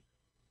would say,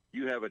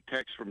 "You have a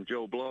text from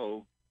Joe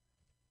Blow.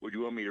 Would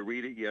you want me to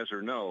read it, yes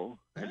or no?"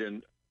 And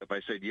then if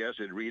I said yes,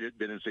 it'd read it.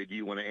 Then it'd say, "Do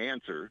you want to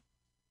answer?"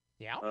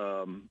 Yeah.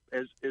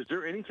 Is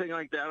there anything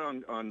like that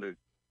on the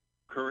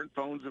current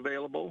phones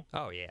available?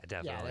 Oh, yeah,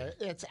 definitely.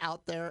 Yeah, it's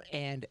out there.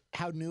 And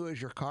how new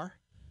is your car?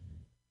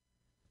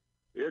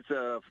 It's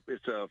a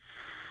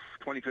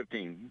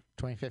 2015.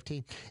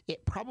 2015.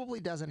 It probably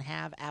doesn't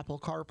have Apple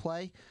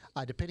CarPlay.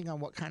 Depending on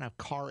what kind of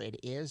car it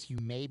is, you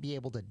may be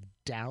able to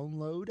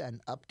download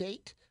an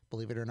update.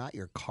 Believe it or not,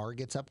 your car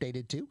gets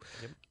updated too.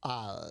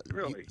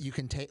 Really? You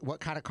can take.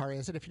 What kind of car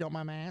is it, if you don't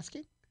mind my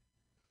asking?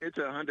 It's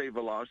a Hyundai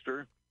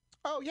Veloster.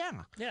 Oh, yeah.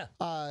 Yeah.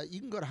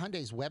 You can go to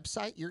Hyundai's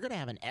website. You're going to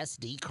have an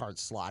SD card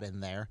slot in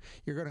there.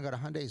 You're going to go to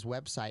Hyundai's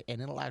website,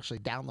 and it'll actually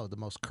download the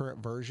most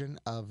current version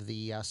of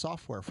the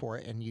software for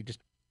it, and you just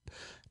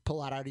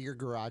pull it out of your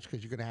garage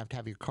because you're going to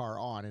have your car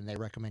on, and they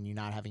recommend you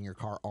not having your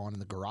car on in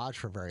the garage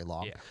for very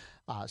long.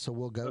 Yeah. So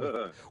we'll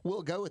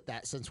go with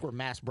that since we're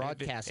mass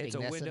broadcasting. It's a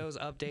this Windows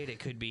update. It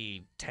could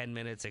be 10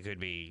 minutes. It could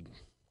be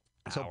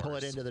So pull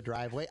it hours. into the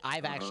driveway.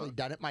 I've actually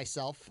done it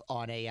myself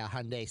on a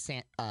Hyundai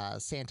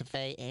Santa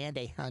Fe and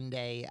a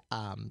Hyundai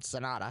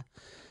Sonata.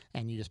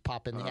 And you just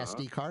pop in the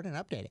SD card and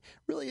update it.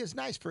 Really is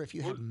nice for if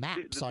you have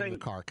maps the on your thing-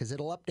 car because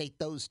it'll update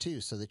those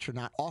too so that you're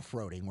not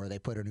off-roading where they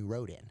put a new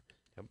road in.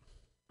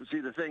 See,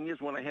 the thing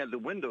is, when I had the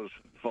Windows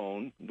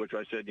phone, which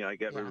I said, I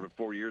got rid of it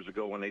 4 years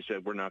ago when they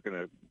said we're not going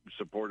to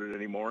support it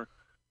anymore.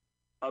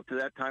 Up to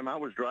that time, I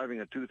was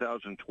driving a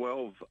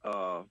 2012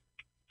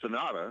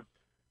 Sonata,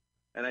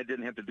 and I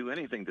didn't have to do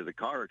anything to the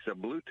car except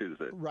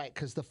Bluetooth it. Right,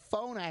 because the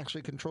phone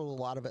actually controls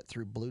a lot of it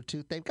through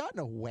Bluetooth. They've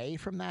gotten away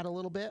from that a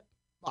little bit.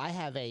 I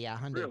have a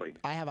Hyundai. Really?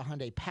 I have a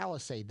Hyundai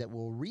Palisade that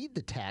will read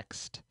the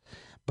text,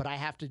 but I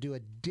have to do a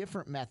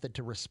different method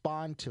to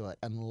respond to it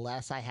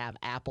unless I have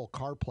Apple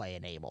CarPlay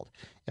enabled.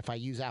 If I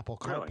use Apple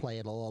CarPlay,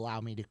 it'll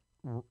allow me to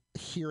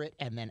hear it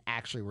and then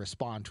actually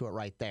respond to it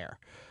right there.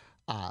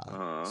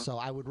 So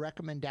I would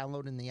recommend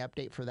downloading the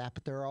update for that.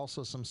 But there are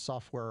also some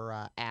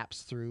software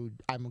apps through.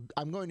 I'm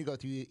going to go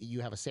through.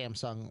 You have a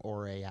Samsung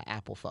or a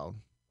Apple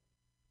phone.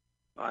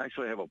 I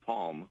actually have a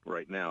Palm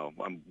right now.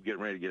 I'm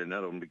getting ready to get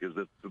another one because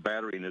the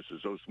battery in this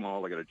is so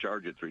small. I got to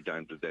charge it 3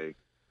 times a day.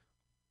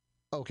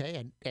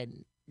 Okay,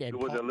 and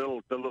With the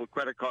little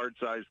credit card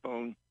size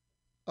phone.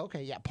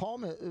 Okay, yeah,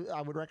 Palm.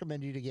 I would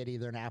recommend you to get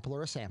either an Apple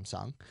or a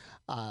Samsung,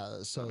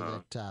 so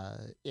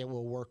that it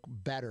will work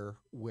better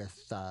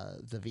with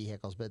the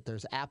vehicles. But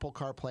there's Apple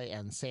CarPlay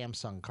and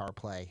Samsung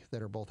CarPlay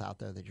that are both out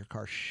there that your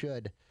car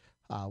should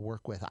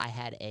work with. I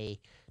had a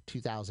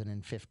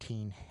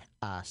 2015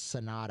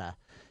 Sonata,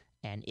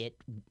 and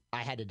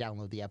I had to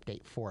download the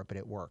update for it, but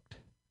it worked.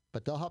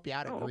 But they'll help you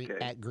out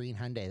at Green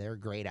Hyundai. They're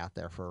great out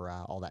there for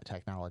all that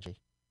technology.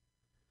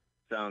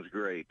 Sounds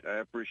great. I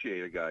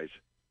appreciate it, guys.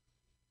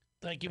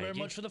 Thank you very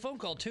much for the phone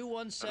call.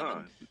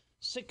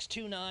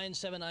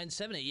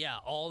 217-629-7970. Yeah,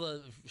 all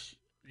the...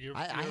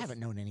 I haven't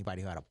known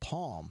anybody who had a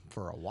Palm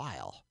for a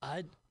while.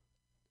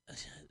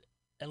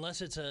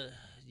 Unless it's a...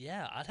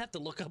 Yeah, I'd have to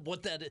look up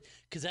what that is,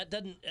 because that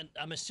doesn't... And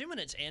I'm assuming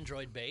it's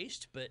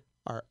Android-based, but...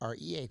 Our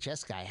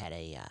EHS guy had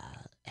a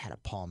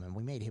Palm, and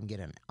we made him get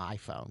an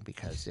iPhone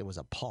because it was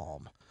a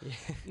Palm.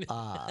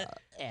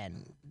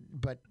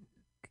 But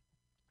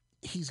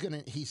he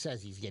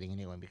says he's getting a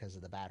new one because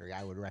of the battery.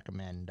 I would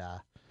recommend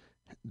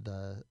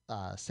the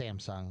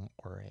Samsung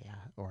or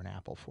an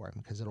Apple for him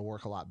because it'll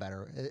work a lot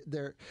better.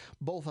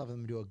 Both of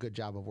them do a good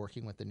job of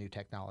working with the new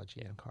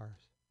technology in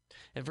cars.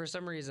 And for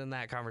some reason,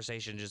 that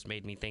conversation just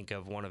made me think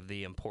of one of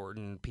the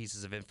important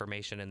pieces of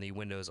information in the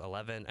Windows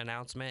 11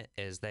 announcement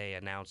is they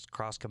announced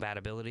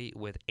cross-compatibility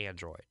with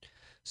Android.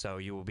 So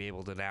you will be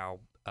able to now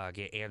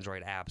get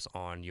Android apps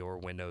on your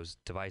Windows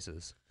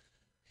devices.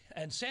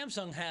 And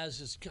Samsung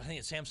has, I think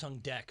it's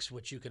Samsung DeX,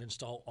 which you can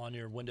install on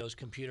your Windows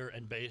computer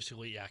and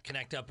basically,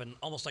 connect up and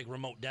almost like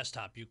remote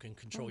desktop. You can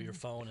control your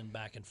phone and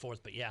back and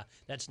forth. But yeah,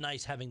 that's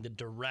nice having the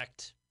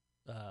direct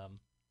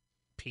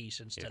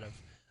piece instead of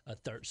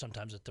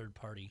sometimes a third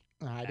party.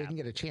 I didn't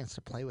get a chance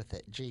to play with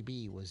it.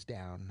 JB was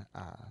down,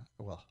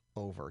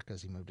 over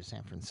because he moved to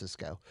San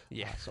Francisco.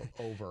 Yeah. So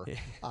over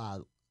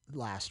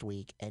last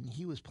week, and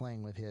he was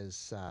playing with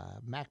his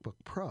MacBook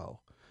Pro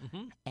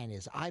and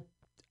his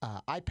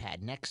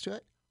iPad next to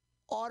it.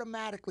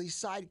 Automatically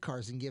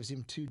sidecars and gives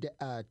him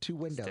two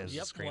windows.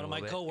 Yep, one of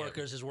my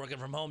coworkers is working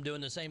from home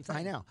doing the same thing.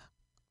 I know.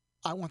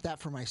 I want that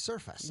for my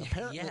Surface.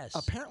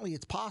 Apparently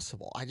it's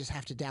possible. I just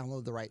have to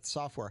download the right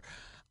software.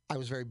 I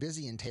was very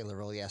busy in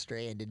Taylorville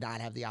yesterday and did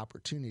not have the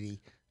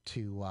opportunity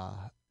to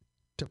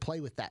play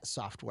with that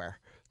software.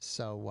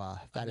 So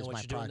that is my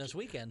project. Doing this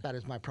weekend. That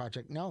is my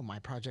project. No, my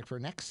project for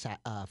next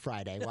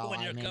Friday. While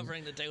when you're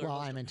covering the Taylorville. While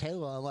I'm in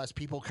Taylorville, unless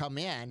people come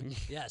in.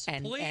 Yes,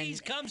 please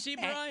come see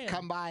Brian.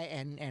 Come by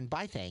and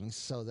buy things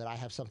so that I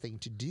have something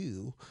to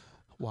do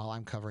while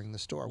I'm covering the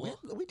store. Well,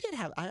 we did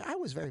have. I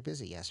was very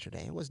busy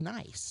yesterday. It was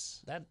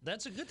nice.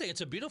 That's a good thing.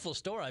 It's a beautiful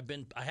store.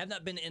 I have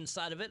not been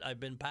inside of it. I've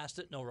been past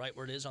it. Know right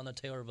where it is on the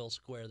Taylorville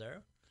Square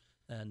there,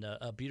 and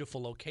a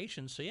beautiful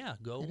location. So yeah,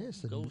 go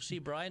see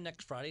Brian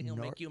next Friday. He'll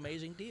make you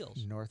amazing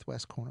deals.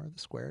 Northwest corner of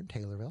the square in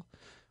Taylorville.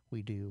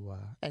 We do,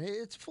 and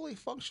it's a fully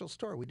functional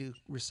store. We do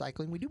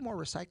recycling. We do more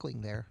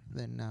recycling there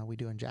than we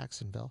do in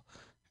Jacksonville,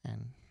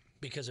 and.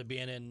 Because of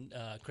being in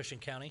Christian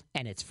County?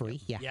 And it's free,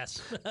 yeah. Yes.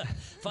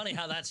 Funny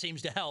how that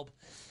seems to help.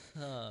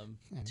 And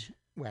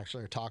we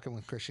actually are talking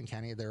with Christian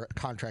County. Their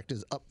contract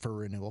is up for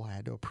renewal. I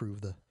had to approve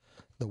the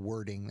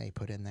wording they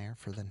put in there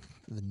for the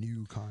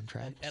new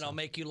contract. And I'll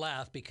make you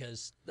laugh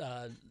because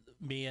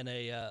me and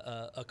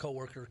a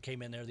coworker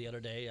came in there the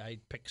other day. I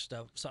picked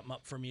something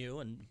up from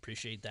you and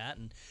appreciate that.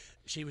 And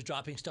she was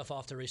dropping stuff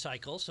off to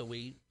recycle, so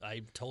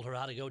I told her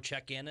how to go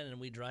check in, and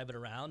we drive it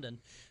around. And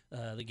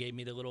they gave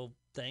me the little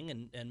thing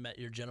and met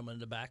your gentleman in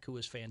the back who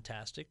was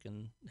fantastic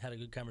and had a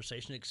good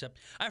conversation, except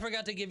I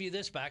forgot to give you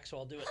this back, so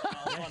I'll do it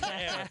now on the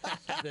air.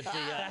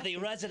 The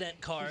resident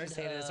card.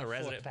 Saying it's a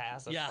resident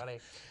pass. That's funny.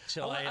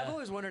 So I've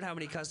always wondered how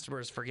many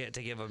customers forget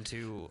to give them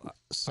to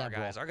our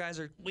guys. Our guys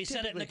are we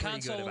set it in the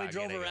console and we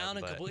drove around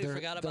and completely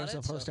forgot about it.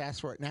 They're supposed to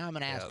ask for it. Now I'm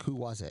going to ask who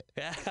was it.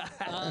 You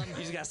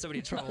just got so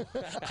many trouble.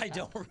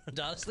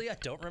 Honestly, I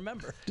don't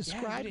remember.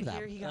 Describe you didn't them.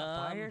 hear he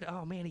got fired?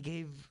 Oh, man, he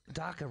gave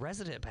Doc a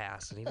resident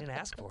pass and he didn't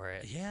ask for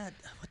it. Yeah.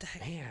 What the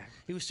heck? Man.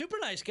 He was a super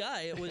nice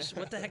guy. It was,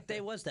 what the heck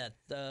day was that?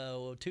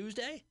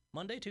 Tuesday?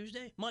 Monday?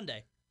 Tuesday?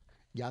 Monday.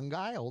 Young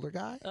guy? Older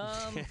guy?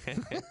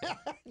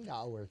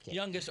 No, we're kidding.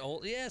 Youngest,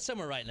 old. Yeah,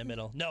 somewhere right in the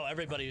middle. No,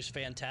 everybody was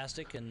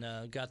fantastic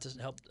and got to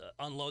help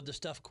unload the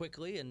stuff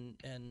quickly.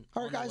 And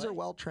our guys are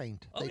well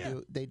trained.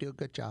 They do a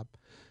good job.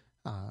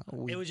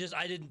 It was just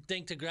I didn't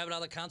think to grab it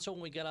out of the console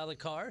when we got out of the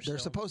car. They're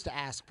supposed to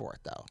ask for it,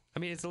 though. I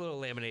mean, it's a little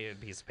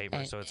laminated piece of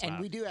paper, so it's not. And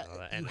we do.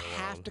 You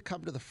have to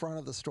come to the front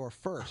of the store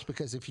first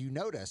because if you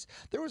notice,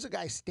 there was a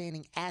guy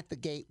standing at the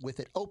gate with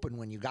it open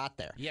when you got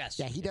there. Yes.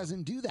 Yeah, he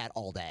doesn't do that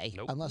all day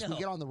unless we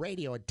get on the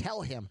radio and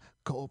tell him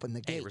go open the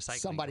gate.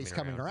 Somebody's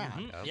coming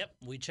around. Mm-hmm. Yep.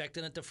 We checked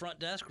in at the front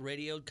desk.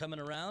 Radio coming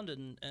around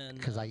and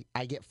because I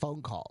get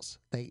phone calls.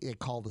 They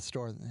call the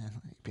store and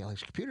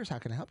BLH Computers. How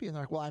can I help you? And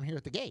they're like, well, I'm here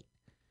at the gate.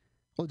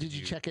 Well, did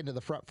you check into the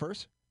front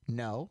first?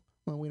 No.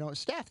 Well, we don't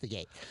staff the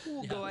gate.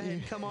 We'll go ahead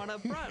and come on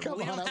up front.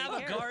 We don't have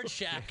a guard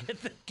shack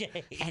at the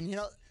gate. And,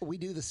 we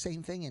do the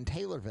same thing in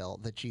Taylorville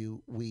that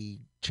we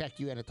check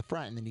you in at the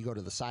front and then you go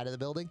to the side of the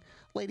building.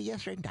 Lady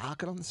yesterday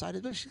knocking on the side of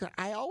the building. She's like,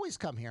 I always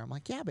come here. I'm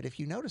like, yeah, but if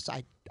you notice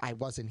I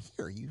wasn't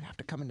here, you have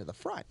to come into the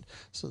front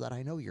so that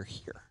I know you're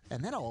here.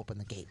 And then I'll open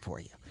the gate for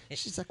you.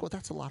 She's like, well,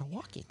 that's a lot of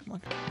walking. I'm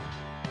like,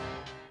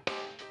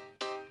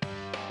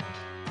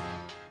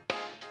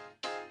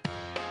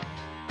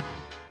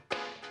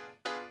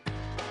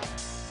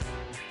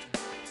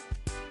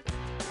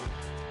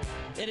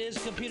 It is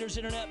Computers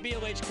Internet,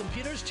 BOH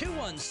Computers,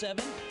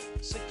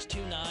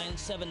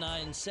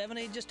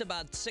 217-629-7970. Just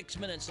about 6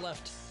 minutes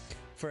left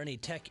for any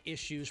tech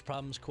issues,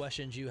 problems,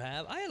 questions you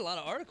have. I had a lot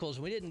of articles.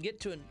 We didn't get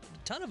to a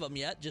ton of them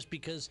yet just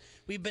because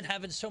we've been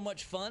having so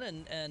much fun.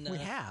 And we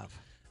have.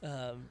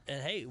 And,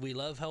 hey, we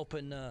love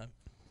helping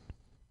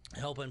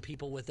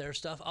people with their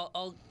stuff.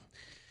 I'll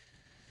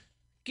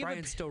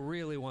Brian still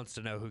really wants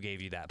to know who gave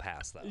you that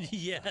pass, though.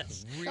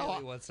 Yes.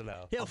 Really wants to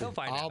know. He'll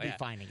find out. I'll be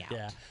finding out.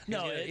 Yeah.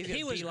 No,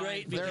 he was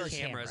great. There are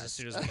cameras as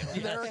soon as we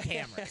get there are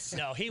cameras.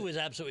 No, he was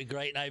absolutely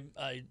great. And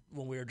I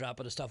when we were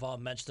dropping the stuff, I'll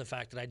mention the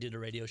fact that I did a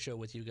radio show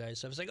with you guys.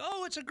 So I was like,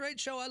 oh, it's a great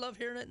show. I love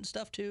hearing it and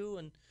stuff, too.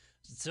 And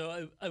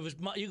so I was.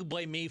 You could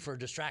blame me for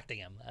distracting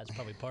him. That's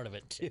probably part of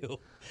it, too.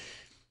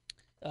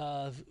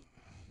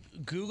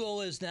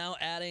 Google is now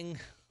adding,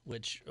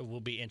 which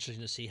will be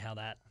interesting to see how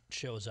that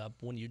shows up.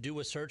 When you do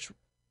a search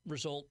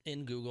result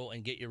in Google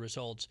and get your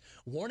results,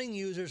 warning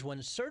users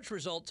when search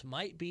results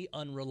might be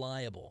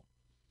unreliable.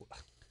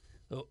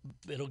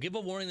 It'll give a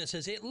warning that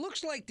says, it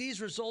looks like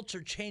these results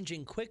are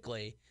changing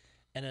quickly,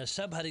 and a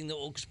subheading that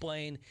will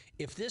explain,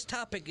 if this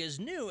topic is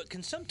new, it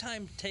can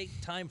sometimes take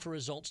time for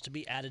results to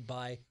be added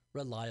by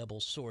reliable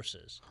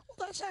sources.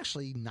 Well, that's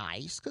actually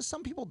nice because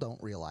some people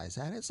don't realize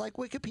that. It's like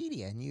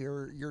Wikipedia, and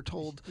you're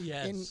told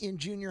in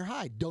junior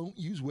high, don't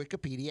use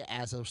Wikipedia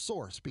as a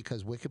source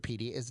because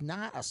Wikipedia is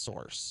not a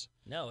source.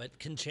 No, it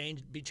can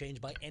be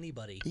changed by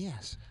anybody.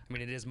 Yes. I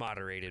mean, it is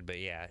moderated, but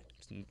yeah,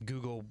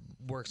 Google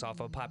works off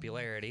of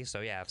popularity.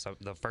 So yeah, if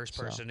the first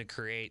person to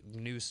create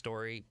news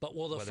story. But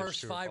will the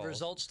first 5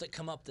 results that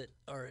come up that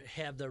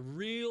have the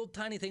real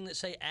tiny thing that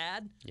say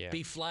ad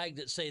be flagged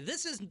that say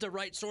this isn't the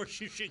right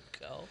source you should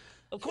go?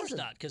 Of course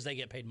not, because they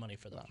get paid money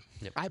for them.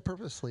 Yep. I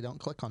purposely don't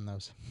click on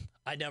those.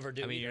 I never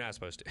do. I mean, either. you're not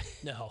supposed to.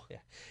 No. Yeah.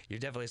 You're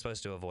definitely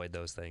supposed to avoid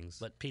those things.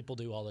 But people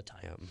do all the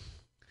time.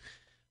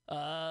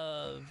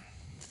 Yep.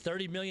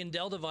 30 million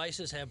Dell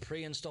devices have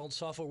pre-installed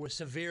software with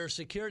severe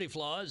security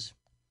flaws.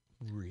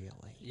 Really?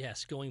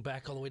 Yes, going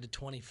back all the way to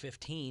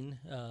 2015.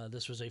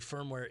 This was a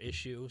firmware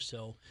issue.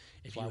 So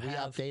if we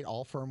update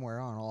all firmware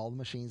on all the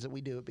machines that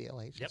we do at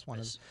BLH. Yep,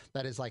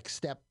 that is like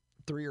step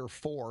 3 or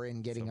 4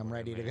 in getting them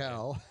ready to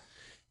go.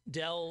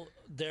 Dell,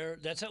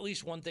 that's at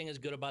least one thing is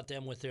good about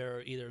them with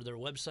either their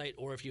website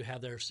or if you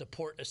have their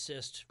support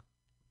assist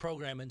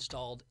program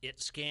installed, it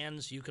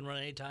scans. You can run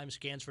anytime,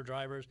 scans for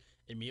drivers,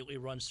 immediately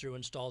runs through,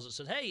 installs it,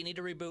 says, hey, you need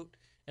to reboot,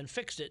 and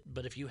fixed it.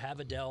 But if you have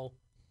a Dell,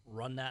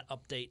 run that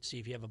update, see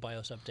if you have a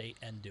BIOS update,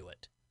 and do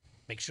it.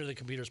 Make sure the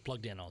computer's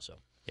plugged in also.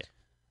 Yeah.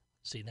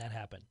 Seen that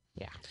happen.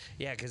 Yeah.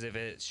 Yeah, because if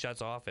it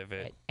shuts off, if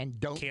it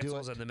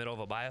cancels in the middle of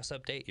a BIOS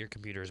update, your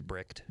computer's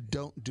bricked.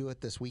 Don't do it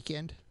this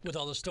weekend. With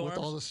all the storms? With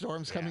all the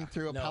storms coming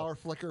through, a power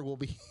flicker will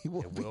be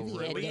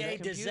a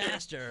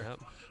disaster. Yep.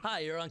 Hi,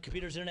 you're on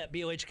Computers Internet,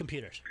 BOH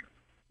Computers.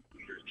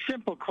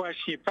 Simple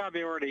question you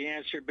probably already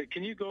answered, but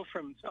can you go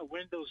from a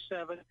Windows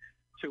 7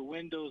 to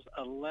Windows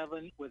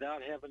 11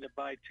 without having to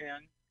buy 10?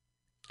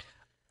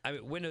 I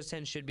mean, Windows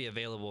 10 should be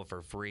available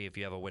for free if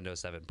you have a Windows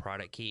 7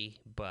 product key,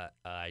 but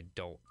I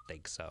don't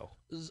think so.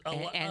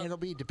 And it'll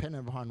be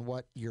dependent upon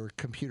what your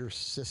computer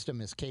system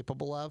is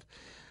capable of.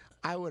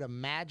 I would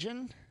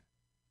imagine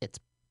it's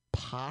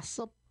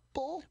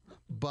possible,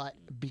 but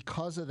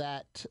because of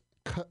that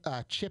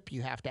chip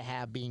you have to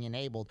have being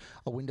enabled,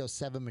 a Windows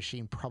 7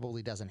 machine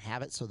probably doesn't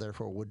have it, so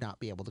therefore would not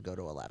be able to go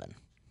to 11.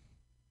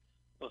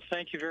 Well,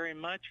 thank you very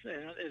much.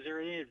 And is there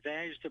any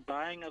advantage to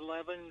buying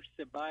 11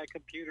 to buy a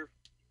computer?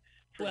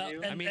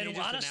 And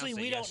honestly,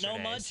 we don't know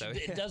much. So,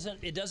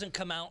 It doesn't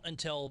come out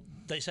until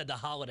they said the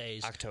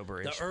holidays.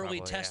 October-ish. The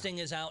early testing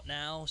is out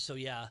now, so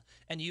yeah.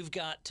 And you've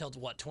got till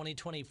what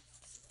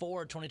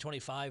 2024,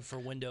 2025 for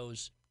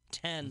Windows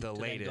 10 the to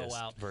latest then go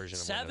out. version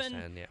of 7,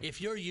 Windows 10. Yeah. If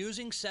you're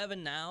using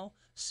 7 now,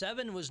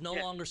 7 was no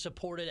longer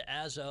supported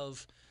as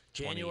of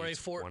January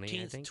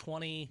 14th,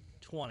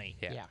 2020.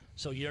 Yeah.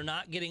 So you're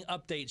not getting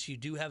updates. You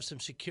do have some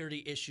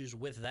security issues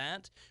with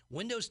that.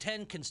 Windows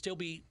 10 can still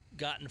be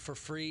gotten for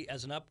free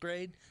as an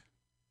upgrade.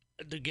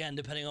 Again,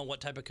 depending on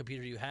what type of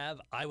computer you have,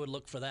 I would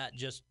look for that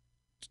just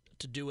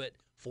to do it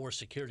for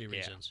security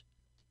reasons.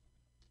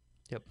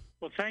 Yep.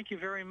 Well, thank you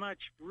very much.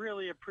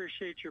 Really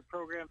appreciate your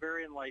program.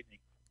 Very enlightening.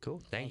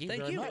 Cool. Thank you.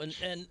 Thank very you.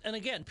 much. And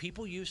again,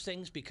 people use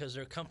things because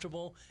they're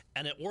comfortable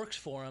and it works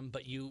for them,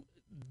 but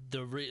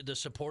the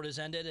support is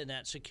ended and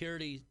that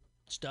security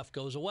stuff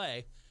goes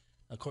away.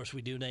 Of course,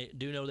 we do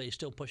know they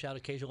still push out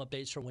occasional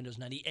updates for Windows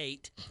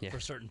 98 for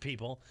certain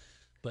people,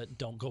 but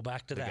don't go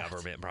back to the that.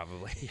 government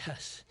probably.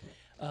 Yes.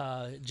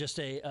 Just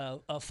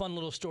a fun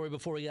little story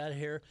before we get out of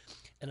here.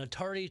 An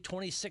Atari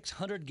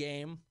 2600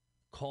 game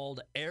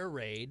called Air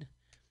Raid.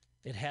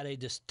 It had a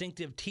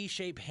distinctive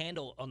T-shaped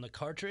handle on the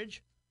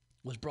cartridge,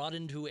 was brought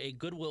into a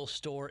Goodwill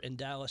store in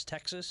Dallas,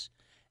 Texas,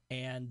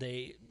 and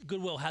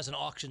Goodwill has an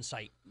auction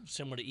site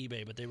similar to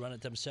eBay, but they run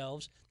it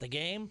themselves. The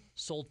game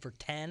sold for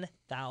 $10,000.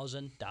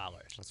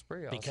 That's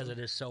pretty awesome. Because it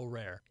is so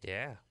rare.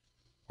 Yeah.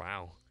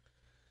 Wow.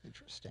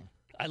 Interesting.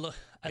 I looked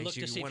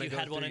to see if you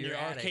had one in your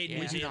arcade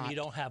museum. You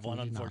don't have one,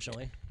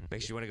 unfortunately.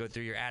 Makes you want to go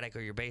through your attic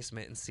or your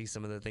basement and see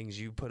some of the things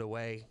you put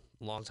away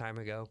a long time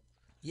ago.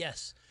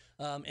 Yes.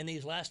 In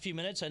these last few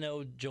minutes, I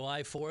know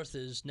July 4th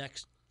is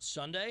next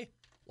Sunday.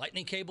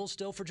 Lightning cables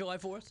still for July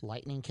 4th?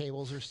 Lightning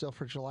cables are still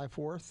for July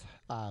 4th.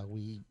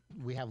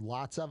 We have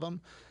lots of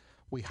them.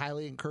 We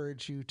highly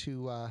encourage you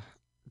to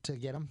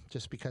get them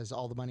just because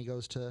all the money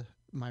goes to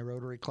my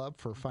Rotary Club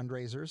for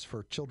fundraisers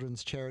for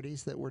children's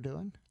charities that we're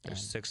doing. They're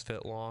 6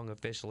 foot long,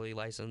 officially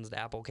licensed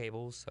Apple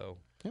cables. So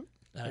yep.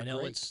 I know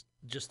it's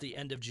just the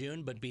end of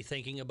June, but be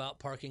thinking about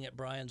parking at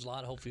Brian's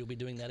lot. Hopefully you'll be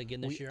doing that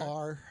again this year. We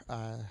are.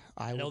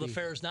 I know the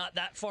fair's not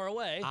that far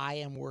away. I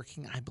am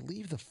working, I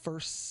believe, the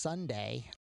first Sunday